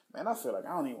like, man, I feel like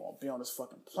I don't even want to be on this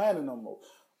fucking planet no more.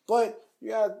 But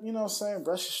you got, you know what I'm saying,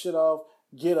 brush your shit off,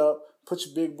 get up, put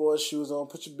your big boy shoes on,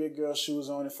 put your big girl shoes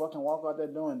on, and fucking walk out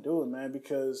that door and do it, man.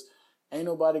 Because ain't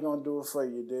nobody gonna do it for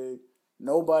you, dude.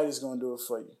 Nobody's going to do it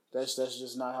for you. That's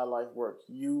just not how life works.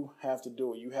 You have to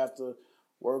do it. You have to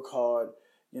work hard.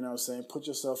 You know what I'm saying? Put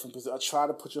yourself in position. Try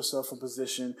to put yourself in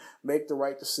position. Make the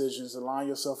right decisions. Align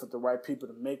yourself with the right people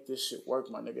to make this shit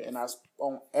work, my nigga. And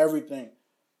on everything,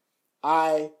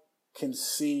 I can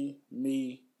see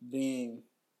me being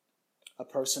a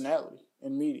personality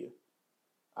in media.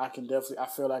 I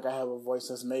feel like I have a voice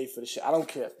that's made for the shit. I don't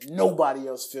care if nobody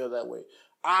else feel that way.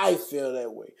 I feel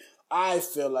that way. I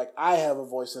feel like I have a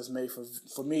voice that's made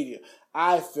for media.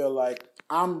 I feel like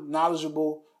I'm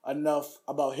knowledgeable enough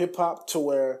about hip hop to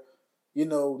where, you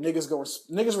know,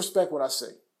 niggas respect what I say.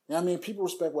 You know what I mean? People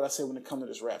respect what I say when it comes to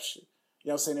this rap shit.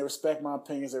 You know what I'm saying? They respect my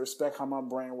opinions. They respect how my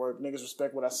brain works. Niggas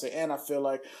respect what I say. And I feel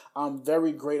like I'm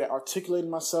very great at articulating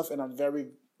myself, and I'm very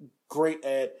great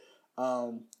at,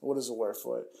 what is the word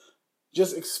for it?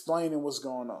 Just explaining what's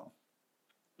going on.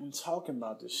 I'm talking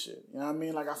about this shit. You know what I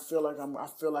mean? Like I feel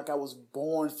like I was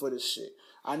born for this shit.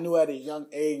 I knew at a young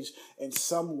age, in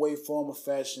some way, form, or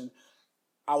fashion,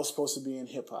 I was supposed to be in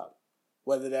hip hop.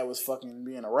 Whether that was fucking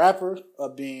being a rapper or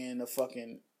being a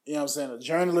fucking, you know what I'm saying, a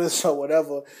journalist or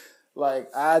whatever.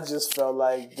 Like I just felt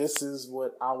like this is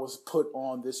what I was put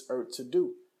on this earth to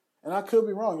do. And I could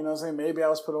be wrong, you know what I'm saying? Maybe I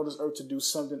was put on this earth to do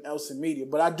something else in media,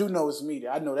 but I do know it's media.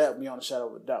 I know that beyond a shadow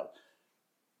of a doubt.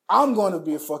 I'm going to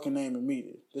be a fucking name in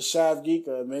media. The Shav Geek,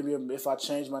 or maybe if I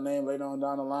change my name later on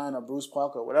down the line, or Bruce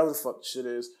Parker, or whatever the fuck the shit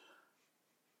is,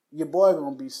 your boy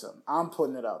going to be something. I'm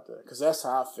putting it out there, because that's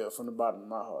how I feel from the bottom of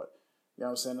my heart. You know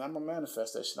what I'm saying? I'm going to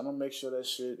manifest that shit. I'm going to make sure that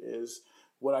shit is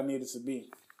what I need it to be.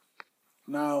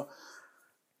 Now,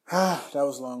 that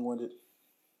was long-winded,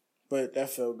 but that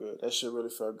felt good. That shit really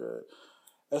felt good.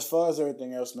 As far as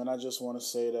everything else, man, I just want to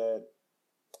say that,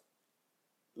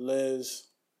 Liz,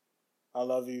 I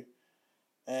love you,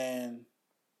 and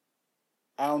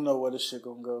I don't know where this shit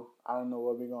gonna go. I don't know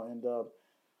where we gonna end up.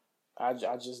 I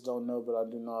just don't know, but I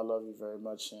do know I love you very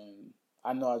much, and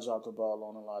I know I dropped the ball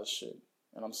on a lot of shit,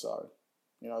 and I'm sorry.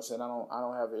 You know what I'm saying? I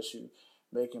don't have issue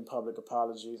making public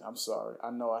apologies. I'm sorry.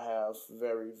 I know I have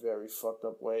very, very fucked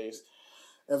up ways.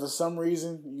 And for some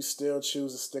reason, you still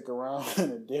choose to stick around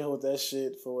and deal with that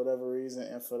shit for whatever reason,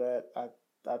 and for that,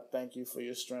 I thank you for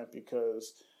your strength,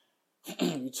 because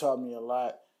you taught me a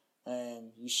lot,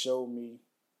 and you showed me,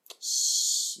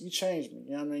 you changed me.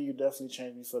 You know what I mean? You definitely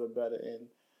changed me for the better. And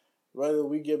whether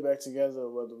we get back together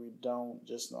or whether we don't,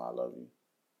 just know I love you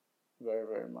very,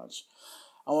 very much.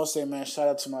 I want to say, man, shout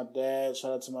out to my dad.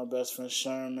 Shout out to my best friend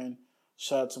Sherman.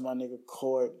 Shout out to my nigga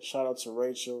Court. Shout out to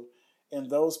Rachel.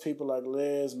 And those people like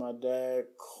Liz, my dad,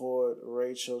 Court,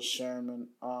 Rachel, Sherman,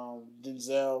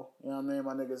 Denzel. You know what I mean?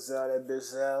 My nigga Zell, that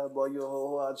bitch Zell. Boy, you a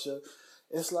whole out here.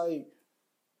 It's like,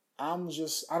 I don't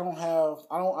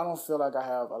feel like I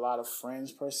have a lot of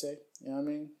friends per se. You know what I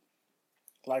mean?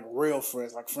 Like real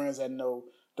friends, like friends that know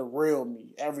the real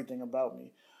me, everything about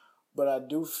me. But I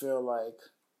do feel like,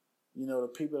 you know, the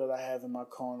people that I have in my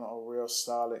corner are real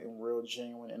solid and real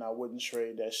genuine, and I wouldn't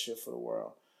trade that shit for the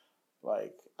world.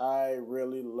 Like, I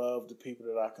really love the people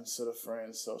that I consider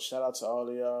friends. So shout out to all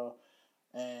of y'all.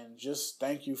 And just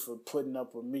thank you for putting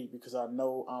up with me, because I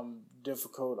know I'm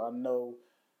difficult. I know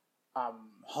I'm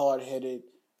hard-headed,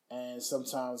 and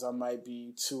sometimes I might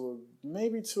be too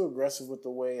aggressive with the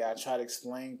way I try to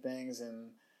explain things,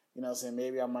 and, you know what I'm saying,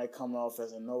 maybe I might come off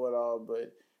as a know-it-all,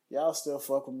 but y'all still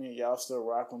fuck with me, y'all still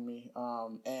rock with me,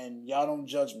 and y'all don't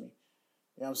judge me.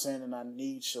 know what I'm saying? And I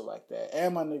need shit like that.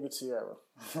 And my nigga Tierra.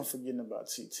 I'm forgetting about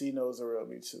T. T knows the real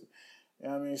me too. You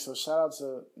know what I mean? So shout out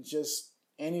to just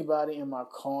anybody in my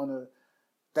corner.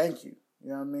 Thank you. You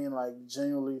know what I mean? Like,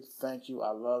 genuinely, thank you. I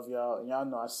love y'all. And y'all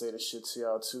know I say this shit to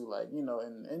y'all too, like, you know,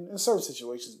 in certain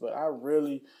situations. But I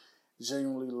really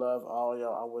genuinely love all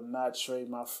y'all. I would not trade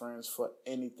my friends for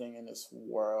anything in this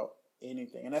world.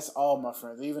 Anything. And that's all my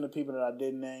friends. Even the people that I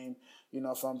didn't name. You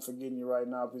know, if I'm forgetting you right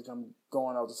now because I'm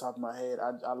going off the top of my head,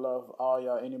 I love all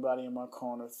y'all. Anybody in my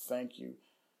corner, thank you.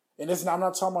 And I'm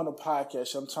not talking about the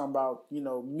podcast. I'm talking about, you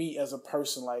know, me as a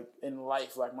person, like, in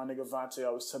life. Like, my nigga Vontae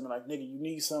always tell me, like, nigga, you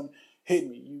need something, hit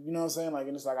me. You know what I'm saying? Like,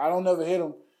 and it's like, I don't never hit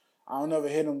him. You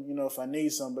know, if I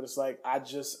need something. But it's like, I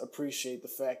just appreciate the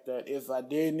fact that if I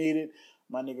did need it,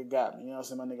 my nigga got me. You know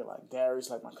what I'm saying? My nigga like Darius,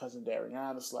 like my cousin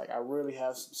Darian. It's like, I really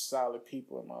have some solid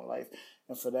people in my life.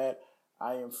 And for that,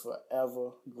 I am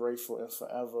forever grateful and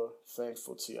forever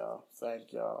thankful to y'all.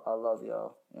 Thank y'all. I love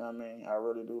y'all. You know what I mean? I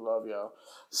really do love y'all.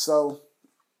 So,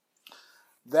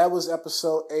 that was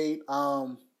episode 8.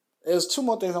 There's 2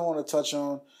 more things I want to touch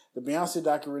on. The Beyonce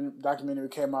documentary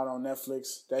came out on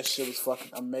Netflix. That shit was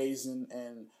fucking amazing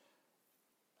and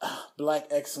black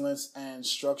excellence and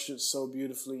structured so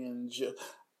beautifully. And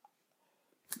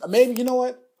maybe, you know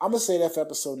what? I'm going to say that for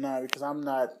episode 9 because I'm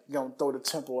not going to throw the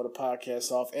tempo of the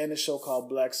podcast off. And the show called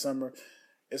Black Summer.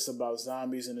 It's about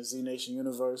zombies in the Z Nation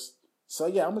universe. So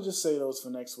yeah, I'm going to just say those for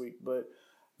next week. But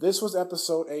this was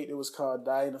episode 8. It was called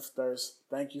Dying of Thirst.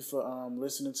 Thank you for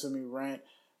listening to me rant.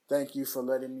 Thank you for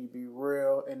letting me be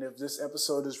real. And if this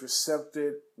episode is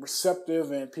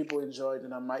receptive and people enjoy it,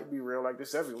 then I might be real like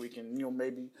this every week. And, you know,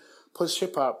 maybe push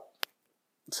hip-hop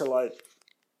to like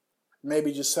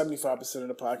maybe just 75% of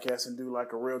the podcast and do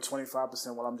like a real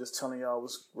 25% while I'm just telling y'all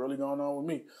what's really going on with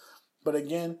me. But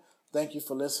again, thank you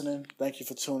for listening. Thank you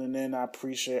for tuning in. I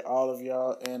appreciate all of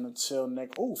y'all. And until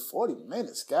next, 40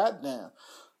 minutes. Goddamn.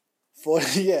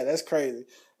 40, yeah, that's crazy.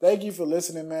 Thank you for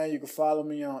listening, man. You can follow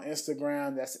me on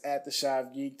Instagram. That's at The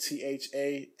Shive Geek,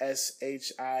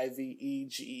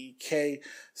 THASHIVEGEEK.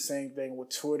 Same thing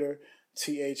with Twitter,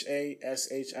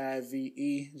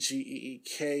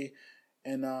 THASHIVEGEEK.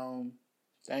 And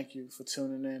thank you for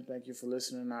tuning in. Thank you for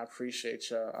listening. I appreciate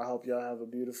y'all. I hope y'all have a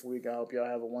beautiful week. I hope y'all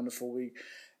have a wonderful week.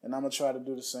 And I'm going to try to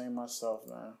do the same myself,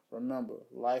 man. Remember,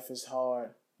 life is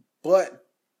hard, but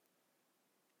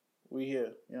we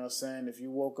here. You know what I'm saying? If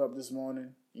you woke up this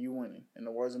morning, you winning. In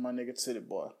the words of my nigga Titty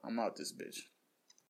Boy, I'm out this bitch.